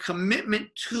in and commitment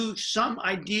to some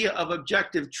idea of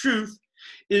objective truth,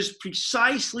 is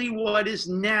precisely what is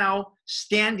now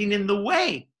standing in the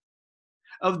way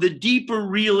of the deeper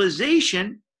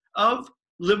realization of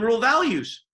liberal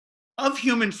values, of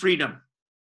human freedom,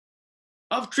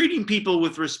 of treating people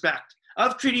with respect,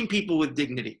 of treating people with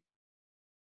dignity.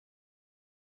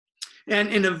 And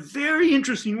in a very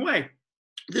interesting way,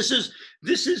 this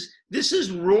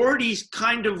is Rorty's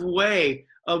kind of way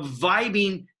of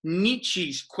vibing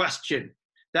Nietzsche's question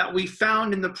that we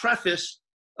found in the preface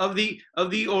of the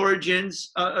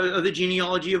origins of the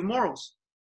genealogy of morals.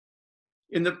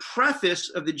 In the preface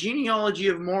of the genealogy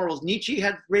of morals, Nietzsche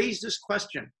had raised this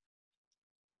question.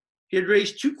 He had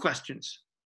raised two questions,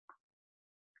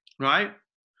 right?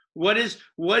 What is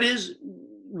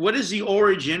the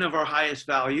origin of our highest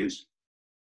values?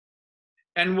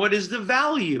 And what is the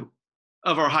value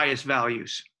of our highest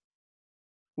values?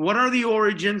 What are the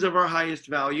origins of our highest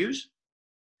values?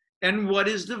 And what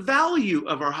is the value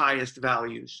of our highest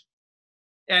values?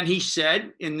 And he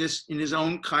said, in his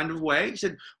own kind of way, he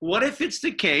said, what if it's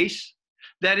the case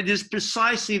that it is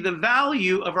precisely the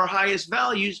value of our highest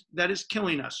values that is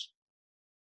killing us?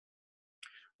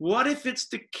 What if it's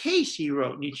the case,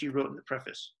 Nietzsche wrote in the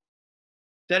preface,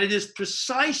 that it is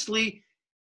precisely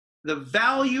the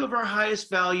value of our highest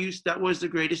values, that was the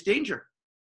greatest danger.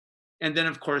 And then,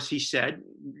 of course, he said,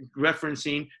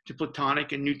 referencing to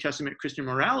Platonic and New Testament Christian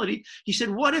morality, he said,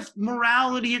 what if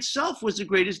morality itself was the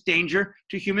greatest danger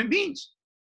to human beings?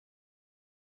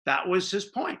 That was his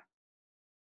point.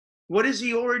 What is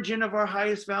the origin of our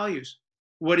highest values?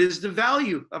 What is the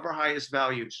value of our highest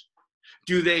values?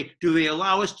 Do they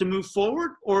allow us to move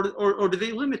forward, or do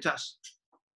they limit us?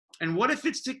 And what if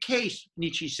it's the case,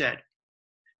 Nietzsche said,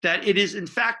 that it is in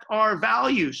fact our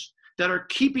values that are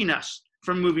keeping us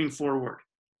from moving forward?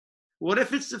 What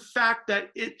if it's the fact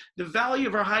that the value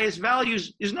of our highest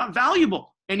values is not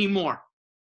valuable anymore?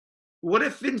 What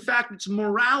if in fact it's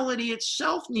morality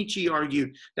itself, Nietzsche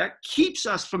argued, that keeps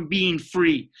us from being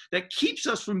free, that keeps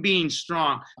us from being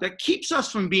strong, that keeps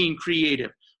us from being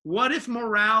creative? What if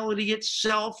morality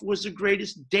itself was the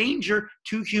greatest danger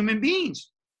to human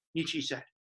beings? Nietzsche said.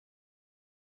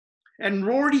 And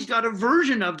Rorty's got a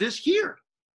version of this here,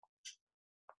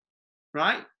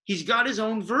 right? He's got his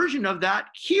own version of that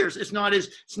here. It's not as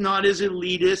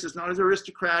elitist, it's not as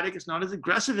aristocratic, it's not as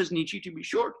aggressive as Nietzsche, to be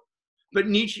sure. But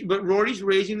Rorty's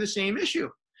raising the same issue.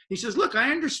 He says, look,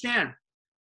 I understand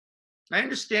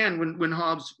when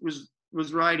Hobbes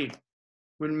was writing,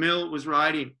 when Mill was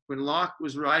writing, when Locke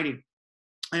was writing.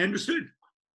 I understood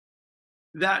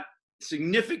that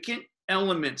significant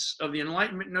elements of the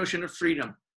Enlightenment notion of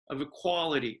freedom, of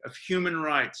equality, of human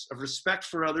rights, of respect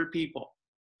for other people,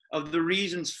 of the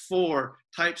reasons for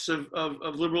types of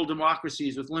liberal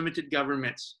democracies with limited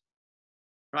governments,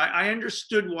 right? I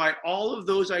understood why all of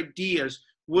those ideas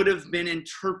would have been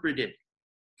interpreted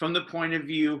from the point of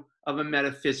view of a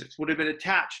metaphysics, would have been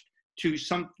attached to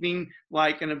something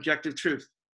like an objective truth.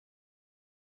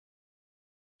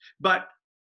 But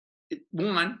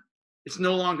one, it's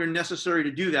no longer necessary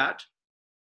to do that.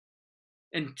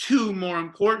 And two, more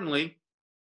importantly,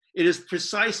 it is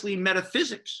precisely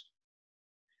metaphysics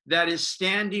that is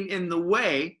standing in the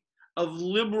way of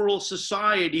liberal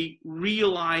society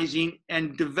realizing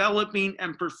and developing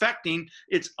and perfecting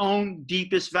its own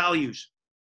deepest values.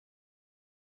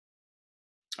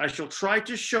 I shall try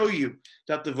to show you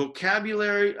that the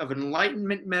vocabulary of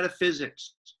Enlightenment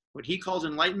metaphysics, what he calls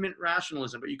Enlightenment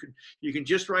rationalism, but you can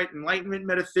just write Enlightenment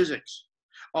metaphysics,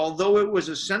 although it was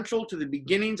essential to the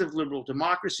beginnings of liberal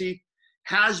democracy,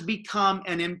 has become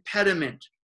an impediment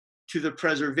to the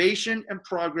preservation and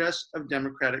progress of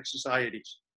democratic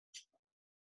societies.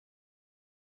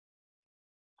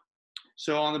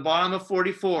 So on the bottom of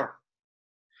 44,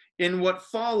 in what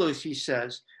follows, he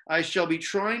says, I shall be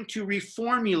trying to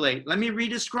reformulate. Let me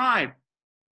redescribe.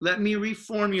 Let me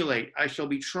reformulate. I shall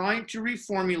be trying to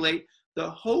reformulate the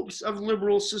hopes of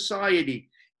liberal society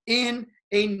in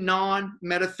a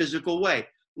non-metaphysical way.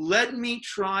 Let me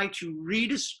try to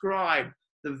redescribe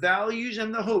the values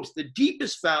and the hopes, the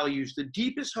deepest values, the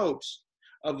deepest hopes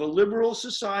of a liberal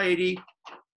society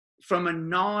from a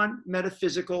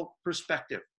non-metaphysical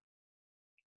perspective.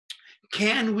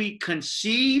 Can we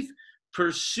conceive,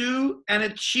 pursue, and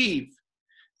achieve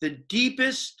the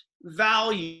deepest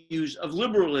values of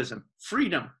liberalism,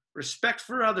 freedom, respect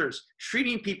for others,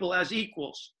 treating people as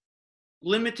equals,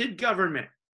 limited government?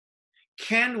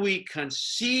 Can we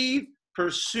conceive,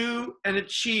 pursue, and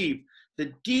achieve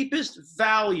the deepest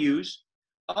values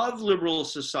of liberal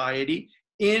society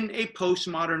in a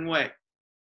postmodern way?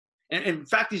 And in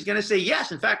fact, he's going to say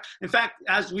yes. In fact,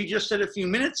 as we just said a few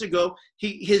minutes ago,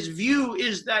 his view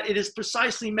is that it is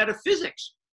precisely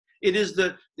metaphysics. It is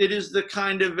the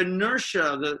kind of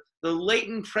inertia, the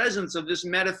latent presence of this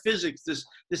metaphysics,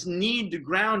 this need to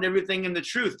ground everything in the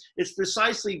truth. It's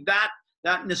precisely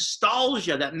that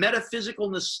nostalgia, that metaphysical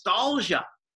nostalgia,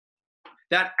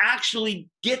 that actually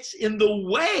gets in the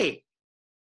way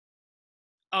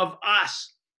of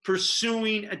us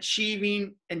pursuing,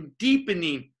 achieving, and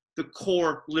deepening the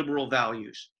core liberal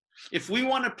values. If we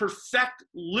want to perfect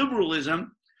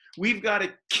liberalism, we've got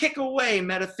to kick away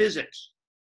metaphysics.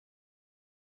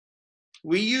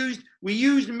 We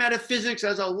used metaphysics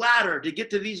as a ladder to get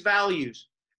to these values,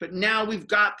 but now we've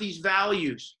got these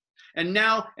values, and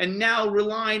now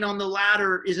relying on the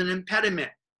ladder is an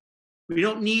impediment. We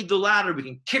don't need the ladder. We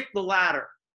can kick the ladder.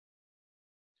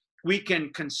 We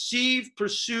can conceive,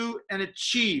 pursue, and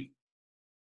achieve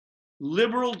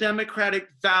liberal democratic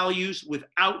values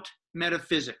without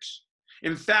metaphysics.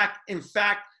 In fact,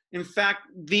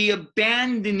 the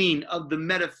abandoning of the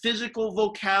metaphysical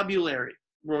vocabulary,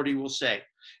 Rorty will say,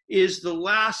 is the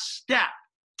last step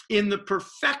in the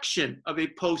perfection of a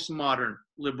postmodern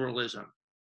liberalism.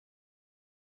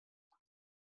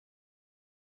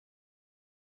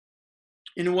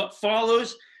 In what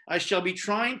follows, I shall be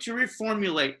trying to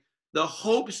reformulate the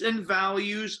hopes and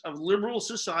values of liberal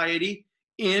society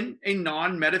in a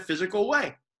non-metaphysical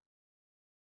way.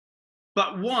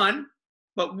 But one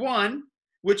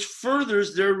which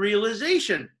furthers their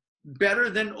realization better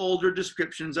than older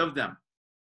descriptions of them.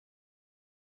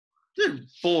 It's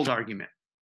a bold argument.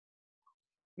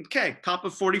 Okay, top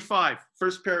of 45,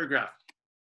 first paragraph.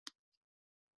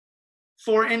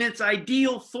 For in its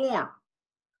ideal form,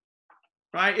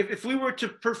 right? If we were to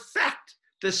perfect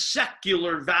the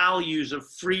secular values of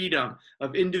freedom,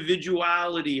 of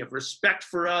individuality, of respect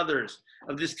for others,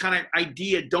 of this kind of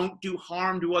idea, don't do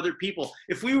harm to other people.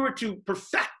 If we were to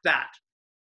perfect that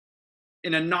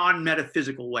in a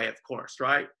non-metaphysical way, of course,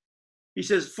 right? He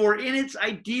says, for in its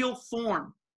ideal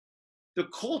form, the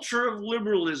culture of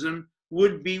liberalism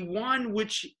would be one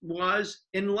which was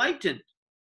enlightened,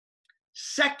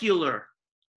 secular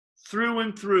through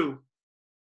and through.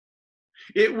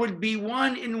 It would be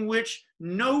one in which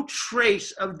no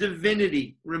trace of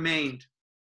divinity remained,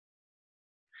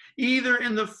 either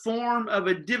in the form of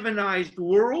a divinized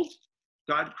world,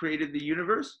 God created the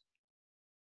universe,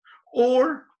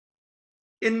 or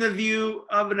in the view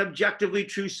of an objectively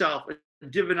true self, a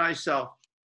divinized self.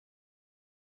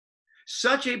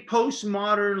 Such a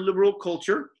postmodern liberal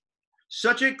culture,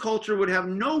 such a culture would have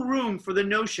no room for the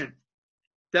notion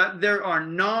that there are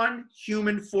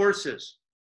non-human forces,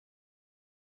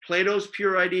 Plato's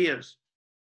pure ideas,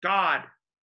 God.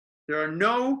 There are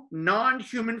no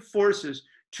non-human forces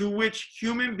to which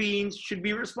human beings should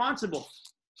be responsible.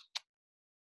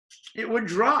 It would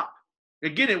drop.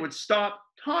 Again, it would stop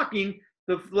talking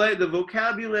the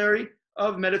vocabulary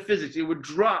of metaphysics. It would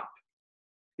drop.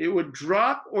 It would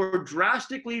drop or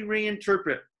drastically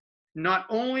reinterpret not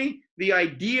only the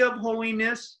idea of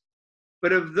holiness,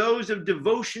 but of those of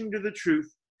devotion to the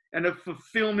truth and of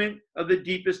fulfillment of the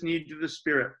deepest needs of the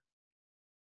spirit.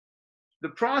 The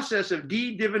process of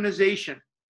de-divinization,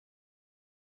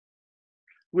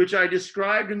 which I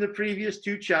described in the previous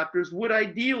two chapters, would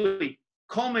ideally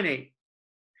culminate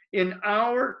in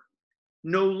our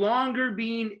no longer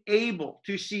being able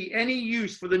to see any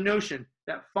use for the notion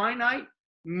that finite,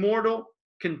 mortal,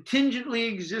 contingently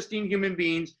existing human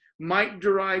beings might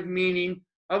derive meaning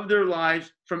of their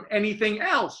lives from anything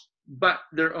else but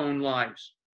their own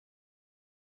lives.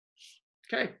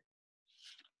 Okay.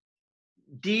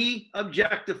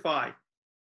 De-objectify,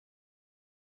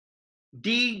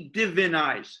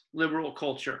 de-divinize liberal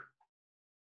culture,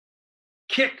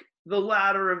 kick the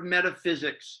ladder of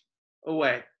metaphysics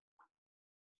away.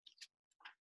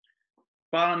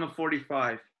 Bottom of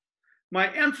 45.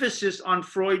 My emphasis on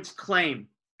Freud's claim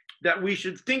that we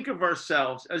should think of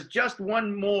ourselves as just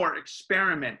one more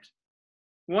experiment,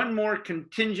 one more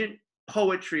contingent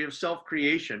poetry of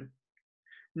self-creation,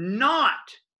 not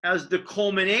as the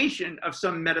culmination of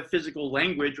some metaphysical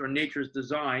language or nature's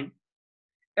design,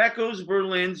 echoes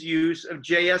Berlin's use of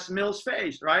J.S. Mill's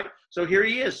phrase, right? So here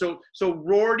he is. So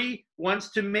Rorty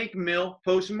wants to make Mill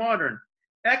postmodern.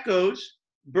 Echoes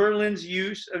Berlin's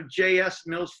use of J.S.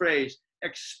 Mill's phrase,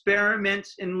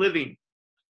 experiments in living,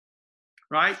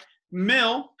 right?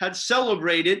 Mill had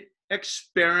celebrated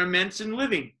experiments in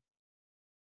living.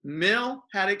 Mill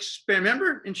had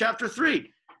remember in chapter 3,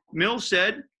 Mill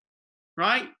said,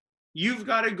 right, you've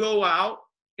got to go out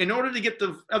in order to get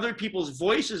the other people's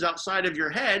voices outside of your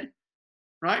head,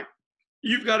 right?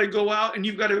 You've got to go out and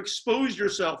you've got to expose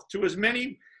yourself to as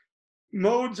many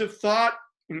modes of thought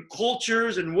and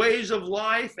cultures and ways of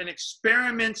life and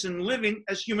experiments in living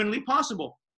as humanly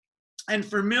possible. And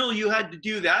for Mill, you had to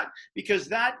do that because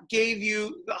that gave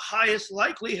you the highest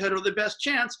likelihood or the best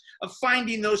chance of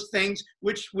finding those things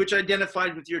which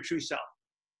identified with your true self.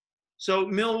 So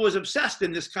Mill was obsessed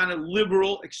in this kind of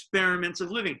liberal experiments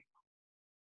of living.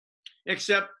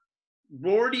 Except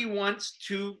Rorty wants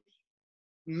to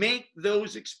make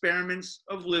those experiments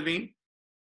of living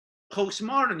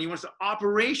postmodern. He wants to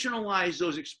operationalize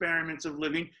those experiments of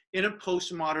living in a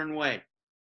postmodern way.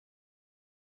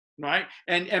 Right?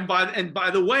 And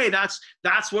by the way,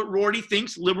 that's what Rorty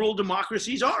thinks liberal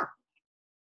democracies are.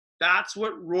 That's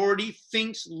what Rorty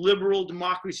thinks liberal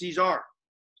democracies are.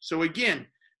 So again,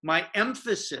 my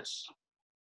emphasis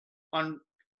on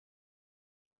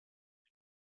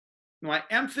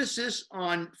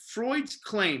Freud's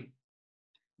claim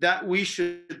that we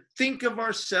should think of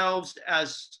ourselves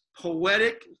as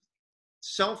poetic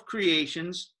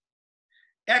self-creations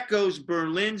echoes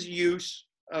Berlin's use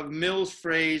of Mill's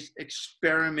phrase,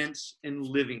 experiments in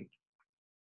living.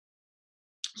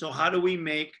 So how do we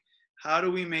make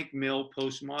Mill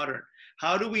postmodern?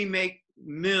 How do we make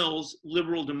Mill's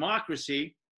liberal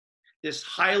democracy this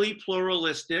highly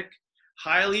pluralistic,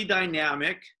 highly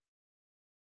dynamic,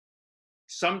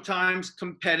 sometimes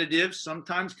competitive,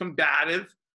 sometimes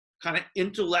combative, kind of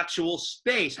intellectual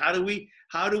space. How do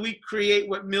we create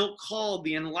what Mill called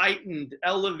the enlightened,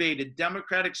 elevated,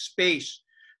 democratic space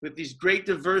with these great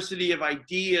diversity of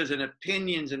ideas and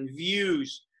opinions and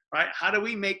views, right? How do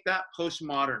we make that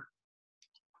postmodern?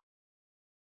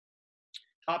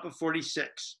 Top of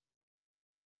 46.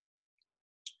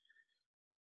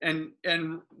 And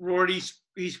Rorty,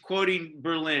 he's quoting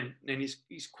Berlin, and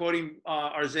he's quoting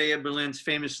Isaiah Berlin's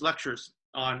famous lectures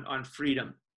on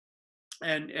freedom.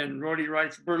 And Rorty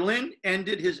writes, Berlin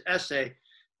ended his essay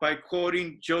by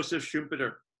quoting Joseph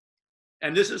Schumpeter.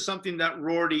 And this is something that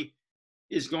Rorty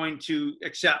is going to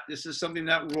accept. This is something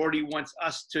that Rorty wants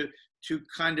us to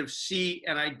kind of see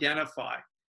and identify.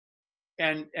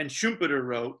 And Schumpeter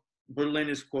wrote, Berlin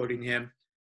is quoting him,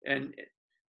 and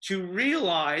to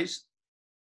realize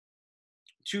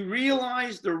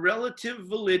the relative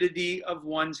validity of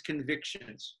one's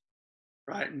convictions,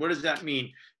 right? And what does that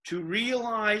mean? To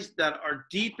realize that our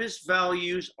deepest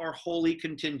values are wholly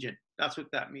contingent. That's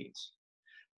what that means,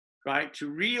 right? To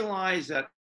realize that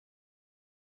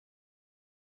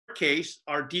in our case,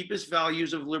 our deepest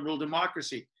values of liberal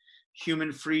democracy,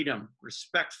 human freedom,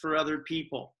 respect for other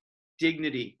people,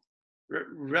 dignity,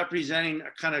 representing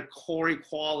a kind of core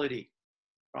equality,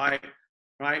 right?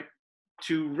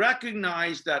 To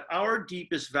recognize that our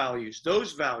deepest values,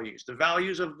 those values, the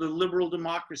values of the liberal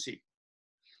democracy,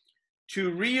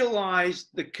 to realize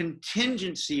the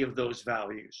contingency of those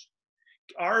values.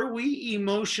 Are we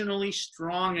emotionally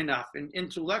strong enough and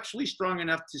intellectually strong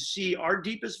enough to see our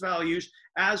deepest values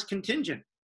as contingent,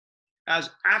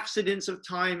 as accidents of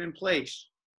time and place,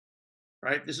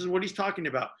 right? This is what he's talking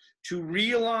about. To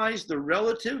realize the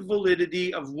relative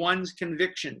validity of one's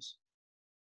convictions.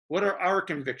 What are our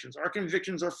convictions? Our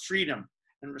convictions are freedom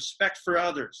and respect for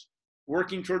others,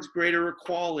 working towards greater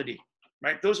equality,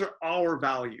 right? Those are our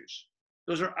values.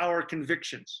 Those are our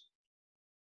convictions.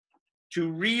 To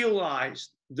realize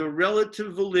the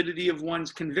relative validity of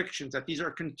one's convictions, that these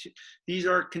are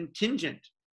contingent,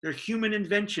 they're human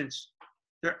inventions,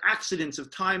 they're accidents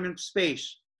of time and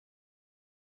space.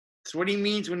 That's what he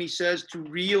means when he says to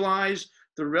realize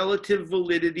the relative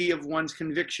validity of one's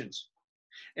convictions.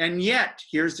 And yet,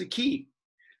 here's the key,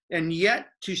 and yet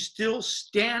to still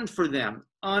stand for them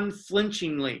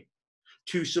unflinchingly,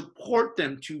 to support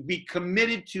them, to be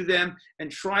committed to them,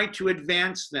 and try to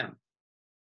advance them,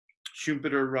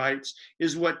 Schumpeter writes,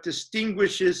 is what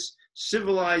distinguishes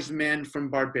civilized men from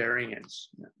barbarians.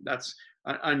 That's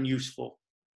an unuseful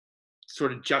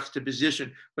sort of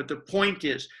juxtaposition. But the point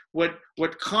is, what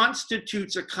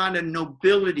constitutes a kind of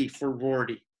nobility for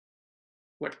Rorty,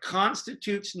 what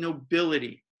constitutes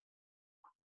nobility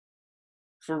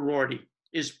for Rorty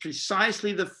is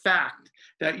precisely the fact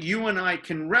that you and I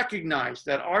can recognize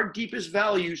that our deepest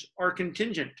values are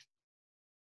contingent.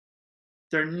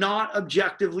 They're not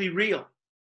objectively real.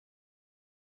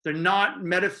 They're not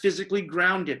metaphysically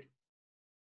grounded.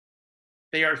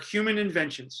 They are human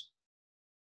inventions.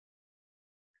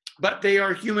 But they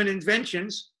are human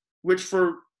inventions which,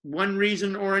 for one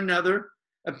reason or another,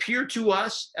 appear to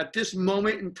us at this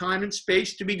moment in time and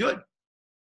space to be good.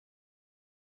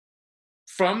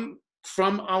 From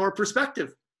our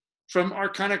perspective, from our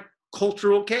kind of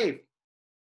cultural cave.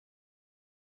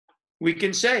 We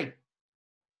can say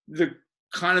the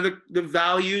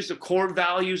values, the core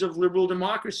values of liberal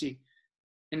democracy,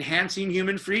 enhancing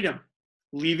human freedom,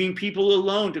 leaving people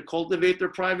alone to cultivate their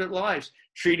private lives,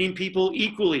 treating people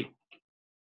equally,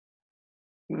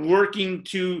 working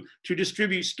to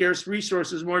distribute scarce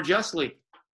resources more justly,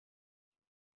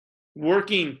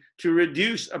 working to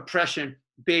reduce oppression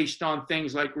based on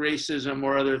things like racism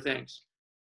or other things.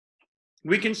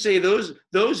 We can say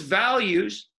those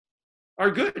values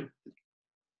are good,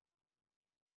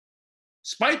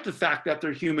 despite the fact that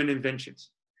they're human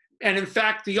inventions. And in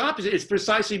fact, the opposite is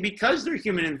precisely because they're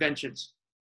human inventions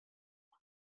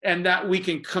and that we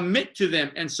can commit to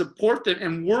them and support them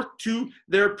and work to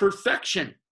their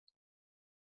perfection.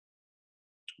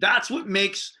 That's what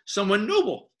makes someone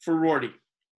noble for Rorty.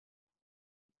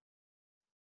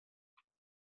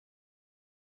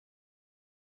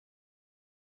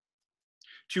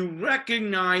 To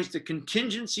recognize the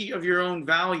contingency of your own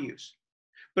values,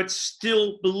 but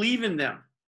still believe in them,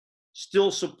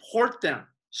 still support them,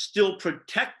 still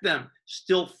protect them,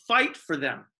 still fight for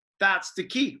them. That's the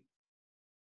key.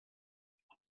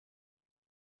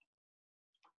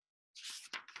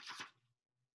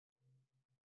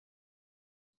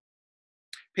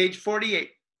 Page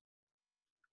 48.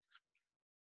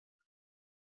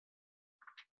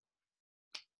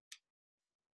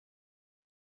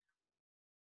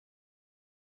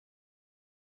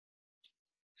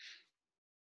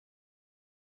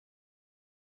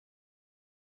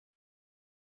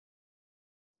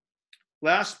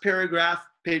 Last paragraph,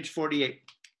 page 48.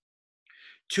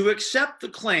 To accept the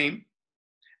claim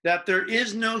that there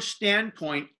is no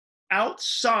standpoint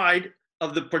outside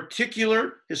of the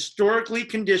particular historically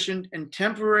conditioned and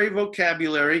temporary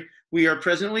vocabulary we are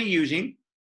presently using,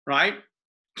 right?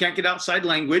 Can't get outside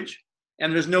language,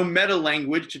 and there's no meta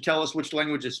language to tell us which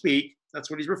language to speak. That's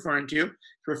what he's referring to.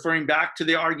 He's referring back to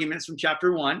the arguments from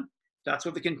chapter 1. That's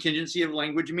what the contingency of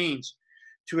language means.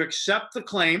 To accept the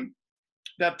claim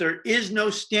that there is no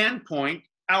standpoint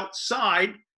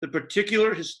outside the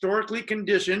particular historically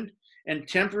conditioned and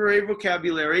temporary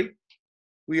vocabulary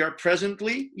we are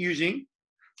presently using,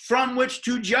 from which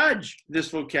to judge this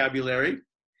vocabulary,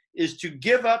 is to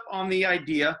give up on the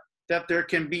idea that there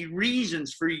can be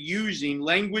reasons for using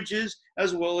languages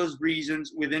as well as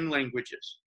reasons within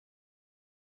languages.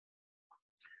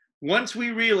 Once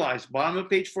we realize, bottom of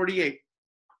page 48,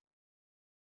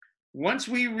 once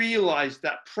we realize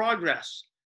that progress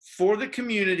for the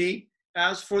community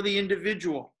as for the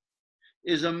individual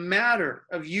is a matter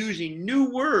of using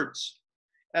new words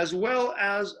as well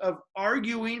as of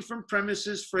arguing from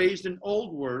premises phrased in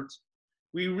old words,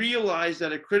 we realize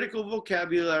that a critical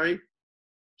vocabulary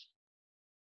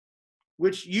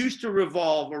which used to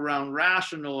revolve around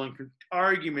rational and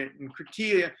argument and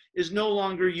critique is no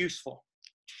longer useful.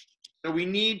 So we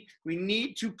need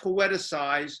to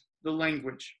poeticize the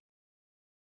language.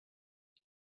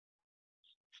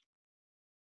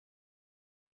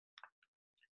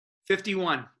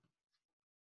 '51,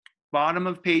 bottom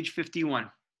of page 51.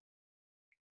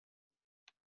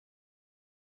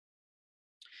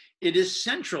 It is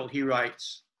central, he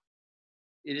writes,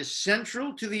 it is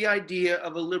central to the idea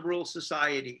of a liberal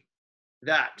society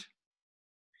that,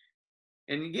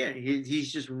 and again,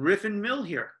 he's just riffing Mill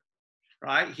here,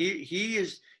 right? He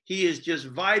is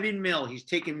just vibing Mill. He's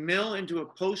taken Mill into a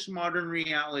postmodern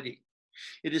reality.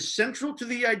 It is central to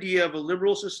the idea of a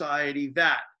liberal society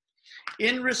that,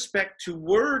 in respect to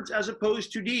words as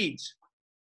opposed to deeds,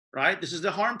 right? This is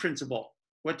the harm principle.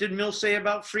 What did Mill say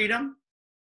about freedom,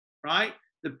 right?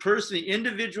 The person, the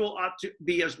individual ought to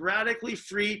be as radically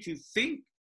free to think,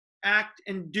 act,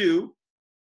 and do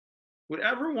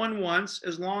whatever one wants,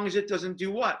 as long as it doesn't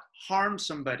do what? Harm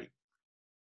somebody,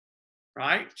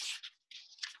 right?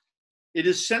 It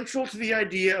is central to the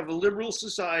idea of a liberal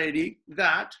society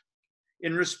that,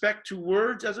 in respect to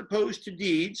words as opposed to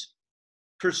deeds,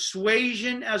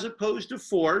 persuasion as opposed to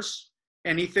force,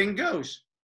 anything goes,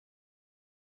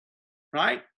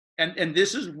 right? And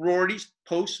this is Rorty's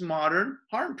postmodern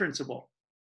harm principle,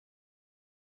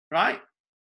 right?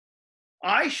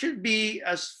 I should be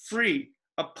as free.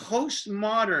 A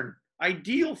postmodern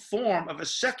ideal form of a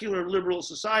secular liberal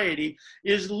society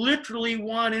is literally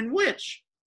one in which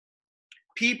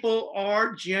people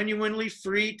are genuinely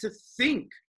free to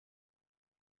think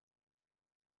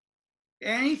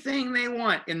anything they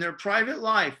want in their private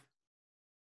life,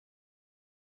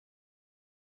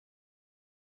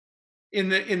 in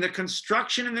the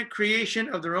construction and the creation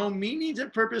of their own meanings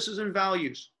and purposes and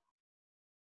values,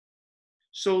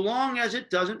 so long as it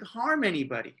doesn't harm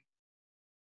anybody.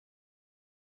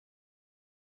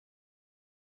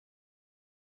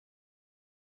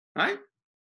 Right?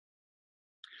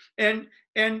 And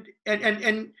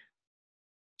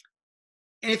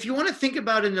if you want to think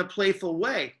about it in a playful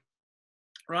way,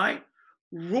 right?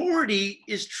 Rorty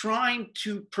is trying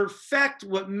to perfect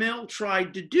what Mill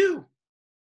tried to do,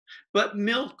 but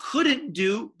Mill couldn't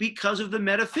do because of the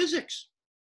metaphysics.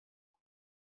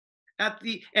 And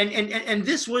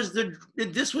this was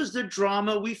the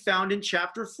drama we found in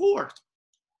chapter 4,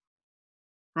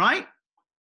 right?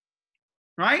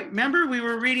 Right? Remember, we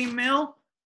were reading Mill,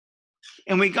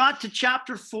 and we got to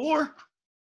chapter 4,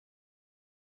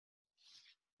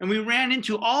 and we ran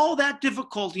into all that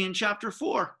difficulty in chapter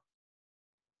 4,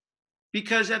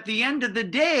 because at the end of the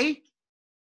day,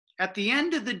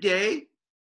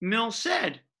 Mill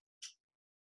said,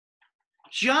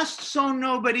 just so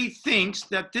nobody thinks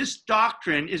that this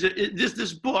doctrine is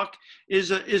this book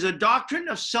is a doctrine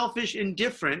of selfish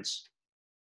indifference,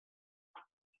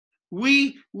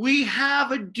 we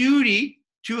have a duty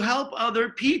to help other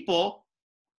people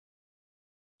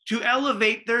to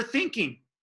elevate their thinking.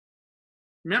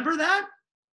 Remember that?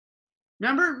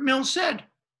 Remember, Mill said,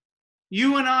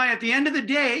 you and I, at the end of the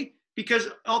day, because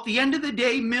at the end of the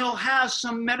day, Mill has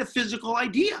some metaphysical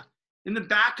idea in the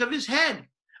back of his head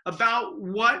about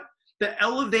what the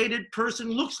elevated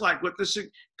person looks like, what the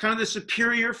kind of the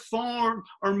superior form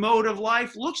or mode of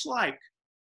life looks like,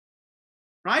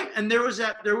 right? And there was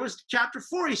chapter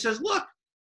 4. He says, look,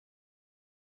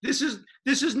 this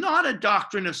is not a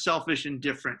doctrine of selfish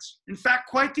indifference. In fact,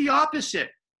 quite the opposite.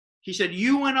 He said,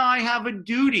 you and I have a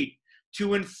duty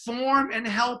to inform and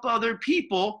help other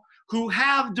people who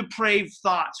have depraved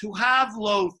thoughts, who have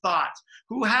low thoughts,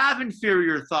 who have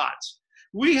inferior thoughts.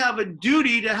 We have a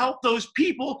duty to help those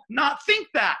people not think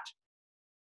that.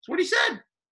 That's what he said.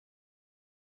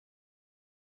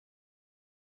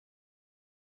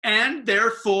 And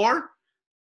therefore,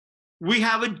 we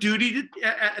have a duty to,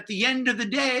 at the end of the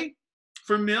day,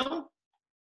 for Mill,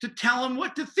 to tell them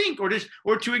what to think, or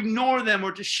to ignore them,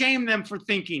 or to shame them for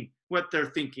thinking what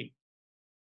they're thinking.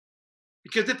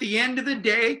 Because at the end of the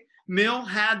day, Mill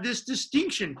had this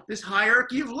distinction, this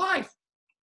hierarchy of life.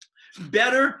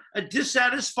 Better a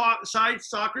dissatisfied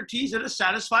Socrates than a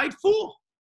satisfied fool.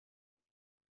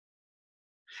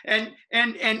 And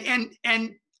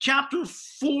chapter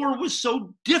 4 was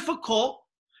so difficult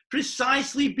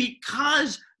precisely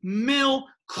because Mill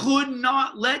could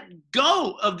not let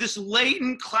go of this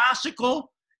latent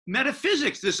classical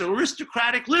metaphysics, this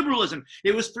aristocratic liberalism.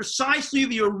 It was precisely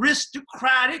the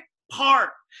aristocratic part,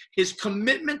 his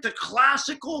commitment to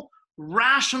classical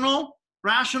rationalism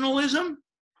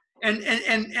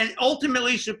and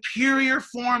ultimately superior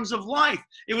forms of life.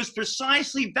 It was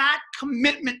precisely that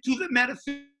commitment to the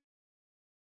metaphysics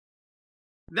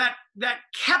that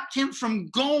kept him from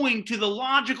going to the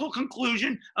logical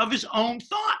conclusion of his own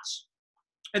thoughts.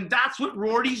 And that's what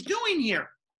Rorty's doing here.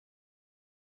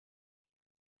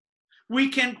 We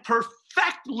can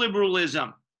perfect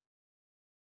liberalism,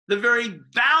 the very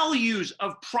values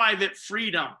of private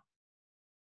freedom,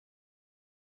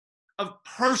 of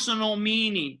personal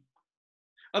meaning,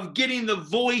 of getting the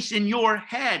voice in your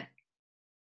head,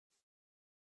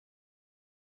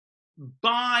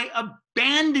 by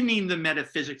abandoning the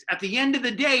metaphysics. At the end of the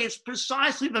day, it's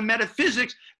precisely the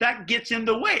metaphysics that gets in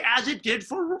the way, as it did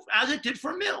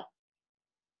for Mill.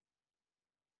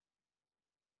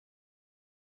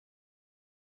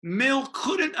 Mill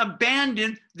couldn't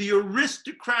abandon the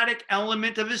aristocratic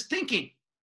element of his thinking.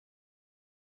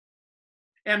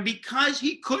 And because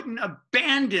he couldn't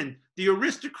abandon the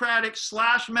aristocratic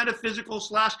 / metaphysical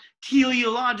 /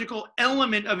 teleological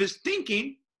element of his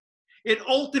thinking, it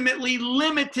ultimately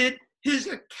limited his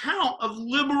account of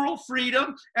liberal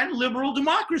freedom and liberal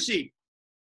democracy.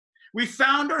 We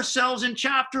found ourselves in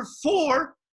chapter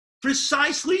 4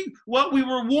 precisely what we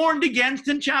were warned against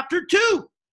in chapter 2.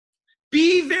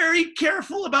 Be very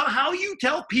careful about how you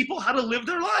tell people how to live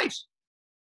their lives.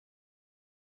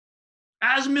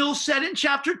 As Mill said in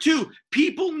chapter 2,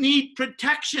 people need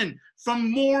protection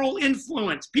from moral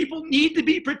influence. People need to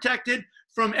be protected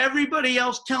from everybody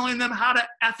else telling them how to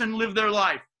effing live their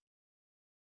life.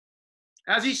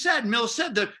 As he said, Mill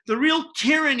said, the real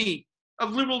tyranny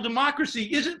of liberal democracy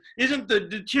isn't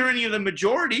the tyranny of the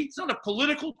majority. It's not a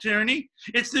political tyranny.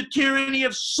 It's the tyranny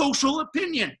of social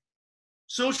opinion.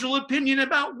 Social opinion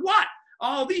about what?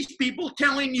 All these people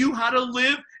telling you how to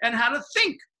live and how to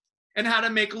think and how to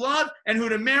make love and who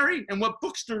to marry and what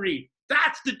books to read.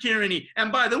 That's the tyranny.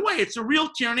 And by the way, it's a real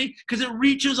tyranny because it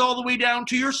reaches all the way down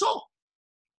to your soul.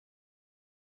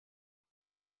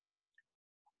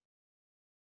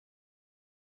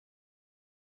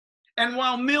 And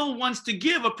while Mill wants to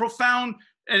give a profound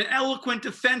and eloquent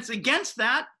defense against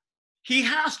that, he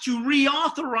has to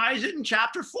reauthorize it in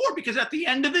chapter 4 because at the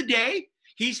end of the day,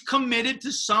 he's committed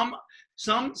to some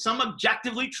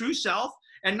objectively true self,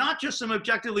 and not just some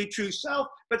objectively true self,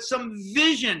 but some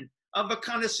vision of a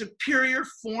kind of superior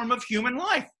form of human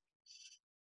life.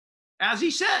 As he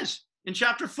says in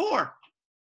chapter 4,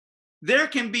 there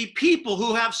can be people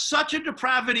who have such a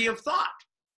depravity of thought.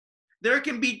 There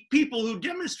can be people who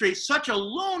demonstrate such a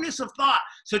lowness of thought,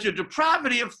 such a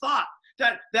depravity of thought,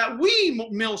 that we,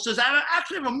 Mill says,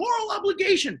 actually have a moral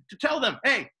obligation to tell them,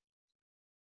 hey,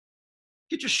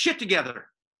 get your shit together.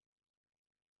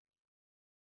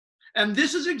 And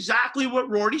this is exactly what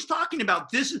Rorty's talking about.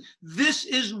 This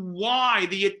is why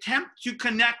the attempt to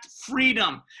connect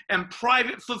freedom and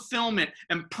private fulfillment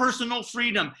and personal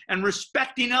freedom and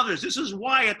respecting others, this is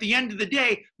why at the end of the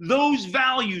day, those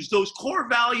values, those core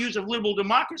values of liberal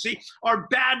democracy are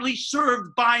badly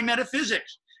served by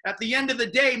metaphysics. At the end of the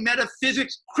day,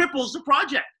 metaphysics cripples the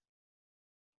project.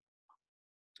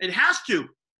 It has to.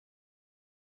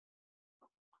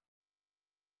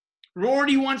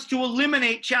 Rorty wants to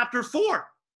eliminate chapter 4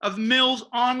 of Mill's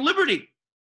On Liberty.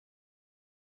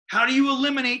 How do you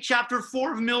eliminate chapter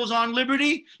 4 of Mill's On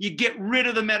Liberty? You get rid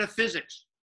of the metaphysics.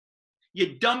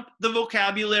 You dump the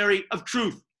vocabulary of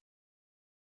truth.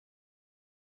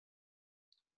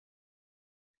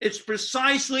 It's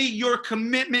precisely your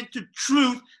commitment to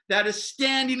truth that is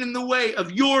standing in the way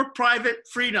of your private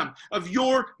freedom, of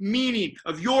your meaning,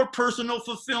 of your personal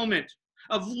fulfillment,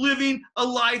 of living a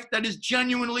life that is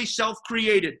genuinely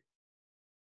self-created.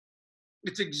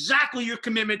 It's exactly your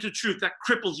commitment to truth that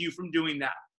cripples you from doing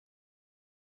that.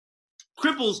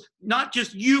 Cripples not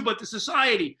just you, but the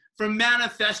society from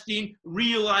manifesting,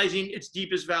 realizing its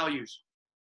deepest values.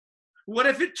 What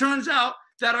if it turns out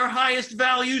that our highest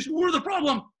values were the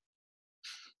problem?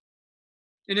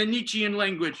 In a Nietzschean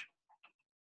language.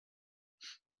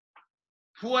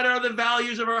 What are the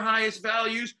values of our highest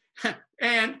values?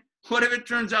 And what if it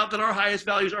turns out that our highest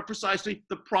values are precisely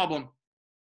the problem?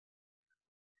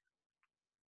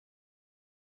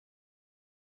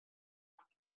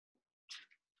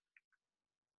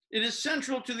 It is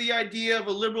central to the idea of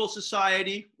a liberal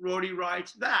society, Rorty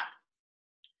writes, that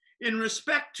in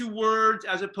respect to words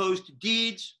as opposed to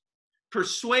deeds,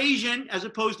 persuasion as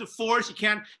opposed to force, you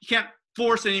can't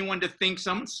force anyone to think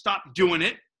something, stop doing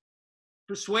it.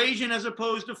 Persuasion as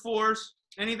opposed to force,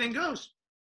 anything goes.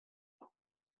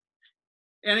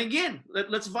 And again,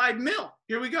 let's vibe Mill.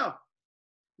 Here we go.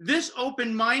 This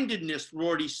open-mindedness,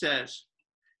 Rorty says,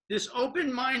 this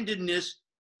open-mindedness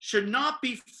should not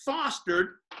be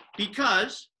fostered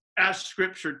because, as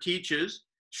scripture teaches,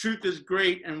 truth is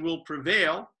great and will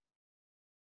prevail.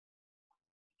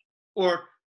 Or,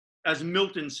 as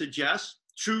Milton suggests,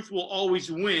 truth will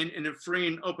always win in a free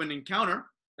and open encounter.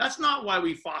 That's not why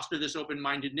we foster this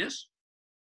open-mindedness.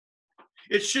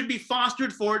 It should be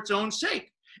fostered for its own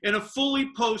sake. In a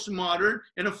fully postmodern,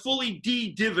 in a fully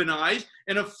de-divinized,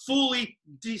 in a fully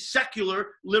secular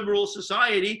liberal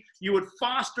society, you would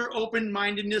foster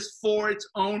open-mindedness for its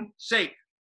own sake.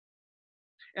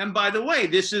 And by the way,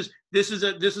 this is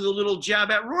a little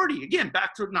jab at Rorty. Again,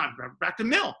 back to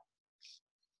Mill.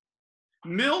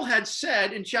 Mill had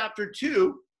said in chapter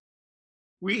 2,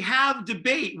 we have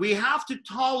debate. We have to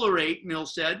tolerate, Mill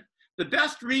said. The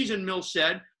best reason, Mill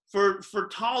said, for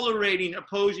tolerating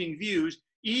opposing views,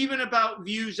 even about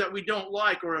views that we don't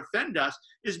like or offend us,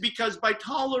 is because by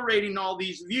tolerating all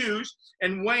these views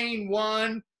and weighing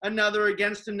one another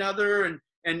against another,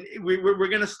 and we're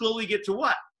going to slowly get to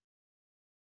what?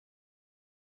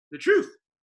 The truth.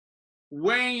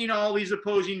 Weighing all these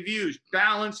opposing views,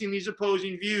 balancing these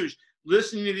opposing views,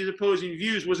 listening to these opposing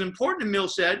views was important, Mill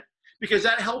said, because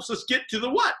that helps us get to the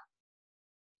what?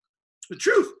 The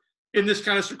truth in this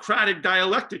kind of Socratic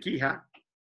dialectic he had.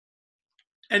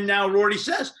 And now Rorty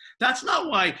says, that's not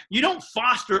why you don't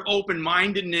foster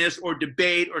open-mindedness or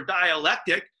debate or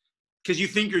dialectic because you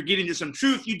think you're getting to some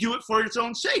truth. You do it for its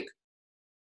own sake.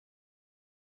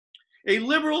 A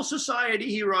liberal society,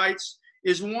 he writes,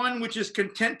 is one which is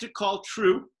content to call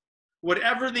true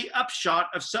whatever the upshot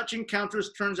of such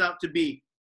encounters turns out to be.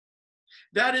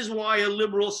 That is why a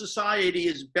liberal society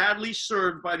is badly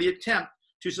served by the attempt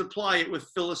to supply it with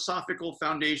philosophical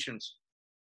foundations.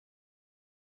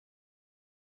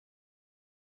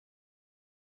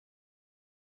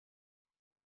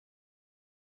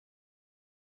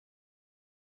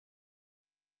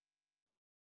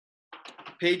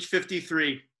 Page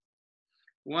 53.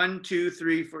 1, 2,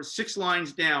 3, 4, 6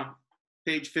 lines down.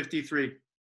 Page 53.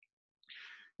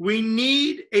 We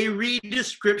need a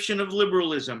redescription of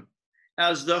liberalism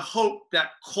as the hope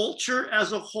that culture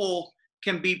as a whole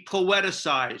can be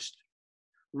poeticized,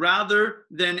 rather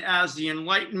than as the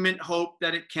Enlightenment hope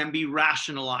that it can be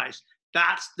rationalized.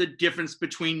 That's the difference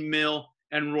between Mill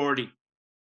and Rorty.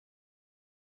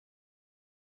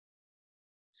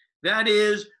 That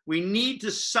is, we need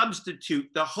to substitute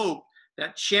the hope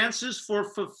that chances for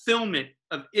fulfillment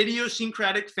of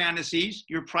idiosyncratic fantasies,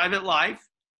 your private life,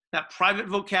 that private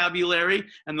vocabulary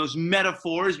and those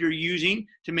metaphors you're using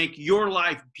to make your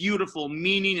life beautiful,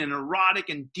 meaning and erotic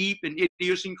and deep and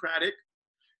idiosyncratic.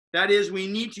 That is, we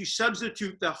need to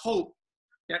substitute the hope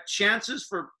that chances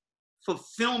for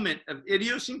fulfillment of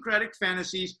idiosyncratic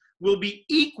fantasies will be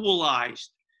equalized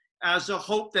as a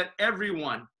hope that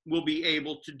everyone will be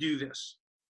able to do this.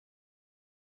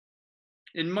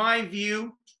 In my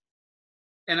view,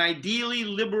 an ideally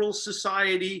liberal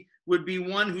society would be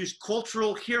one whose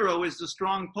cultural hero is the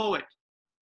strong poet.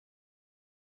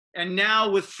 And now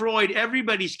with Freud,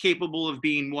 everybody's capable of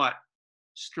being what?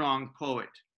 Strong poet.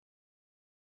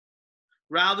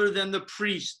 Rather than the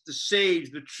priest, the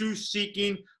sage, the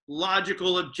truth-seeking,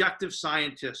 logical, objective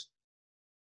scientist.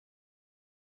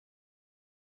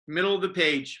 Middle of the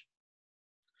page.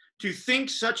 To think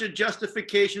such a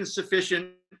justification is sufficient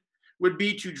would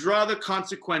be to draw the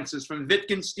consequences from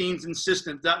Wittgenstein's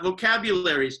insistence that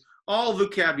vocabularies, all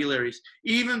vocabularies,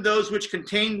 even those which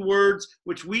contain words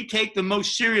which we take the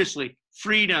most seriously,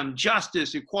 freedom,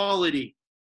 justice, equality,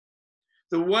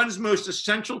 the ones most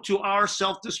essential to our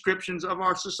self-descriptions of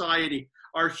our society,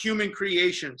 are human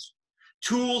creations,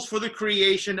 tools for the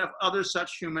creation of other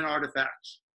such human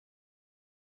artifacts.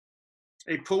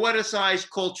 A poeticized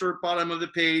culture, bottom of the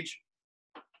page,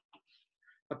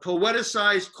 A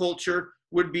poeticized culture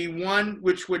would be one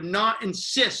which would not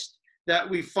insist that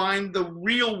we find the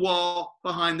real wall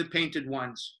behind the painted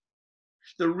ones,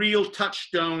 the real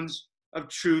touchstones of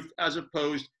truth as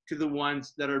opposed to the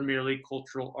ones that are merely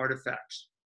cultural artifacts.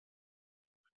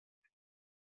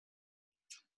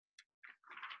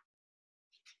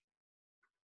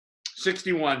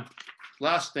 '61,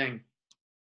 last thing.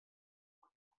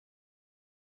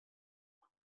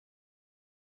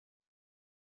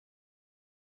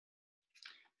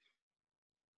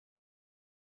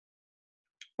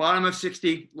 Bottom of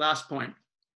 60, last point.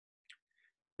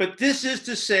 But this is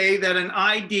to say that an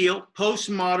ideal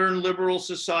postmodern liberal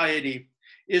society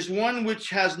is one which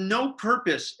has no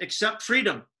purpose except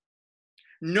freedom,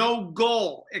 no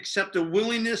goal except a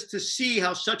willingness to see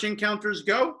how such encounters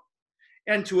go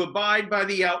and to abide by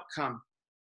the outcome.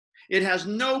 It has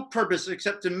no purpose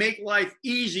except to make life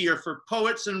easier for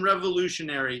poets and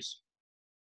revolutionaries.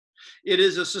 It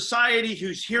is a society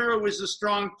whose hero is the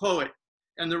strong poet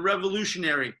and the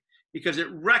revolutionary, because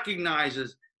it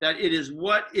recognizes that it is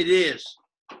what it is,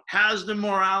 has the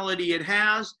morality it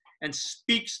has, and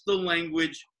speaks the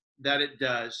language that it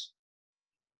does.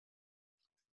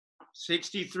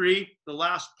 63, the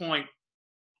last point,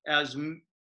 as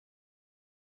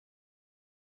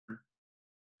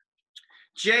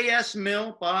J.S.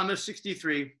 Mill, bottom of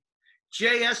 63,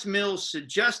 J.S. Mill's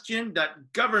suggestion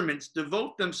that governments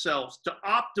devote themselves to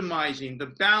optimizing the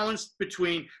balance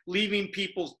between leaving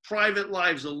people's private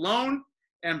lives alone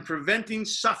and preventing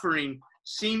suffering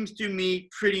seems to me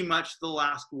pretty much the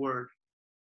last word.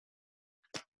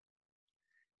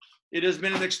 It has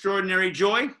been an extraordinary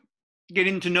joy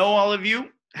getting to know all of you,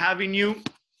 having you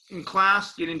in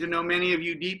class, getting to know many of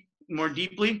you more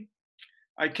deeply.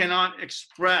 I cannot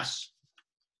express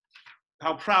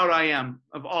how proud I am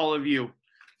of all of you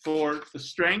for the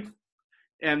strength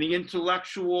and the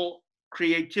intellectual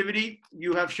creativity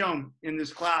you have shown in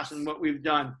this class and what we've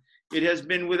done. It has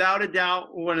been without a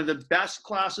doubt one of the best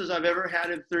classes I've ever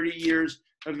had in 30 years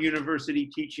of university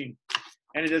teaching.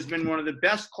 And it has been one of the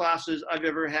best classes I've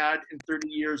ever had in 30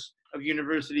 years of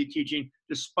university teaching,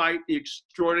 despite the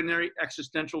extraordinary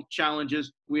existential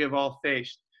challenges we have all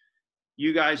faced.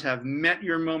 You guys have met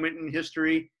your moment in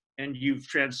history, and you've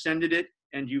transcended it,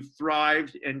 and you've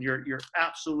thrived, and you're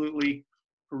absolutely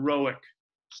heroic.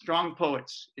 Strong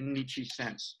poets in Nietzsche's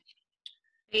sense.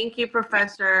 Thank you,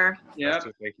 Professor. Yeah.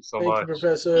 Thank you so much. Thank you,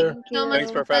 Professor. Thank you.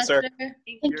 Thanks, Professor.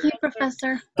 Thank you,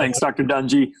 Professor. Thanks, Dr.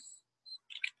 Dungy.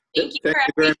 Thank you Thank for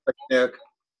you very much, Nick.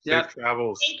 Yeah. Safe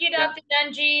travels. Thank you, Dr.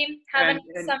 Dungy. Have a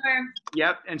nice summer.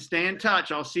 Yep, and stay in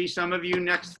touch. I'll see some of you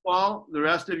next fall. The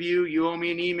rest of you, you owe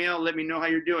me an email. Let me know how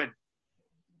you're doing.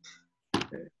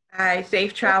 Hi,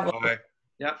 safe travel. Bye.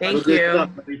 Yep. Thank Good you.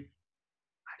 stuff, buddy.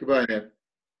 Goodbye, Nick.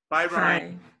 Bye,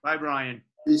 Brian. Bye. Bye, Brian.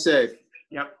 Be safe.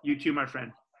 Yep, you too, my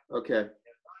friend. Okay.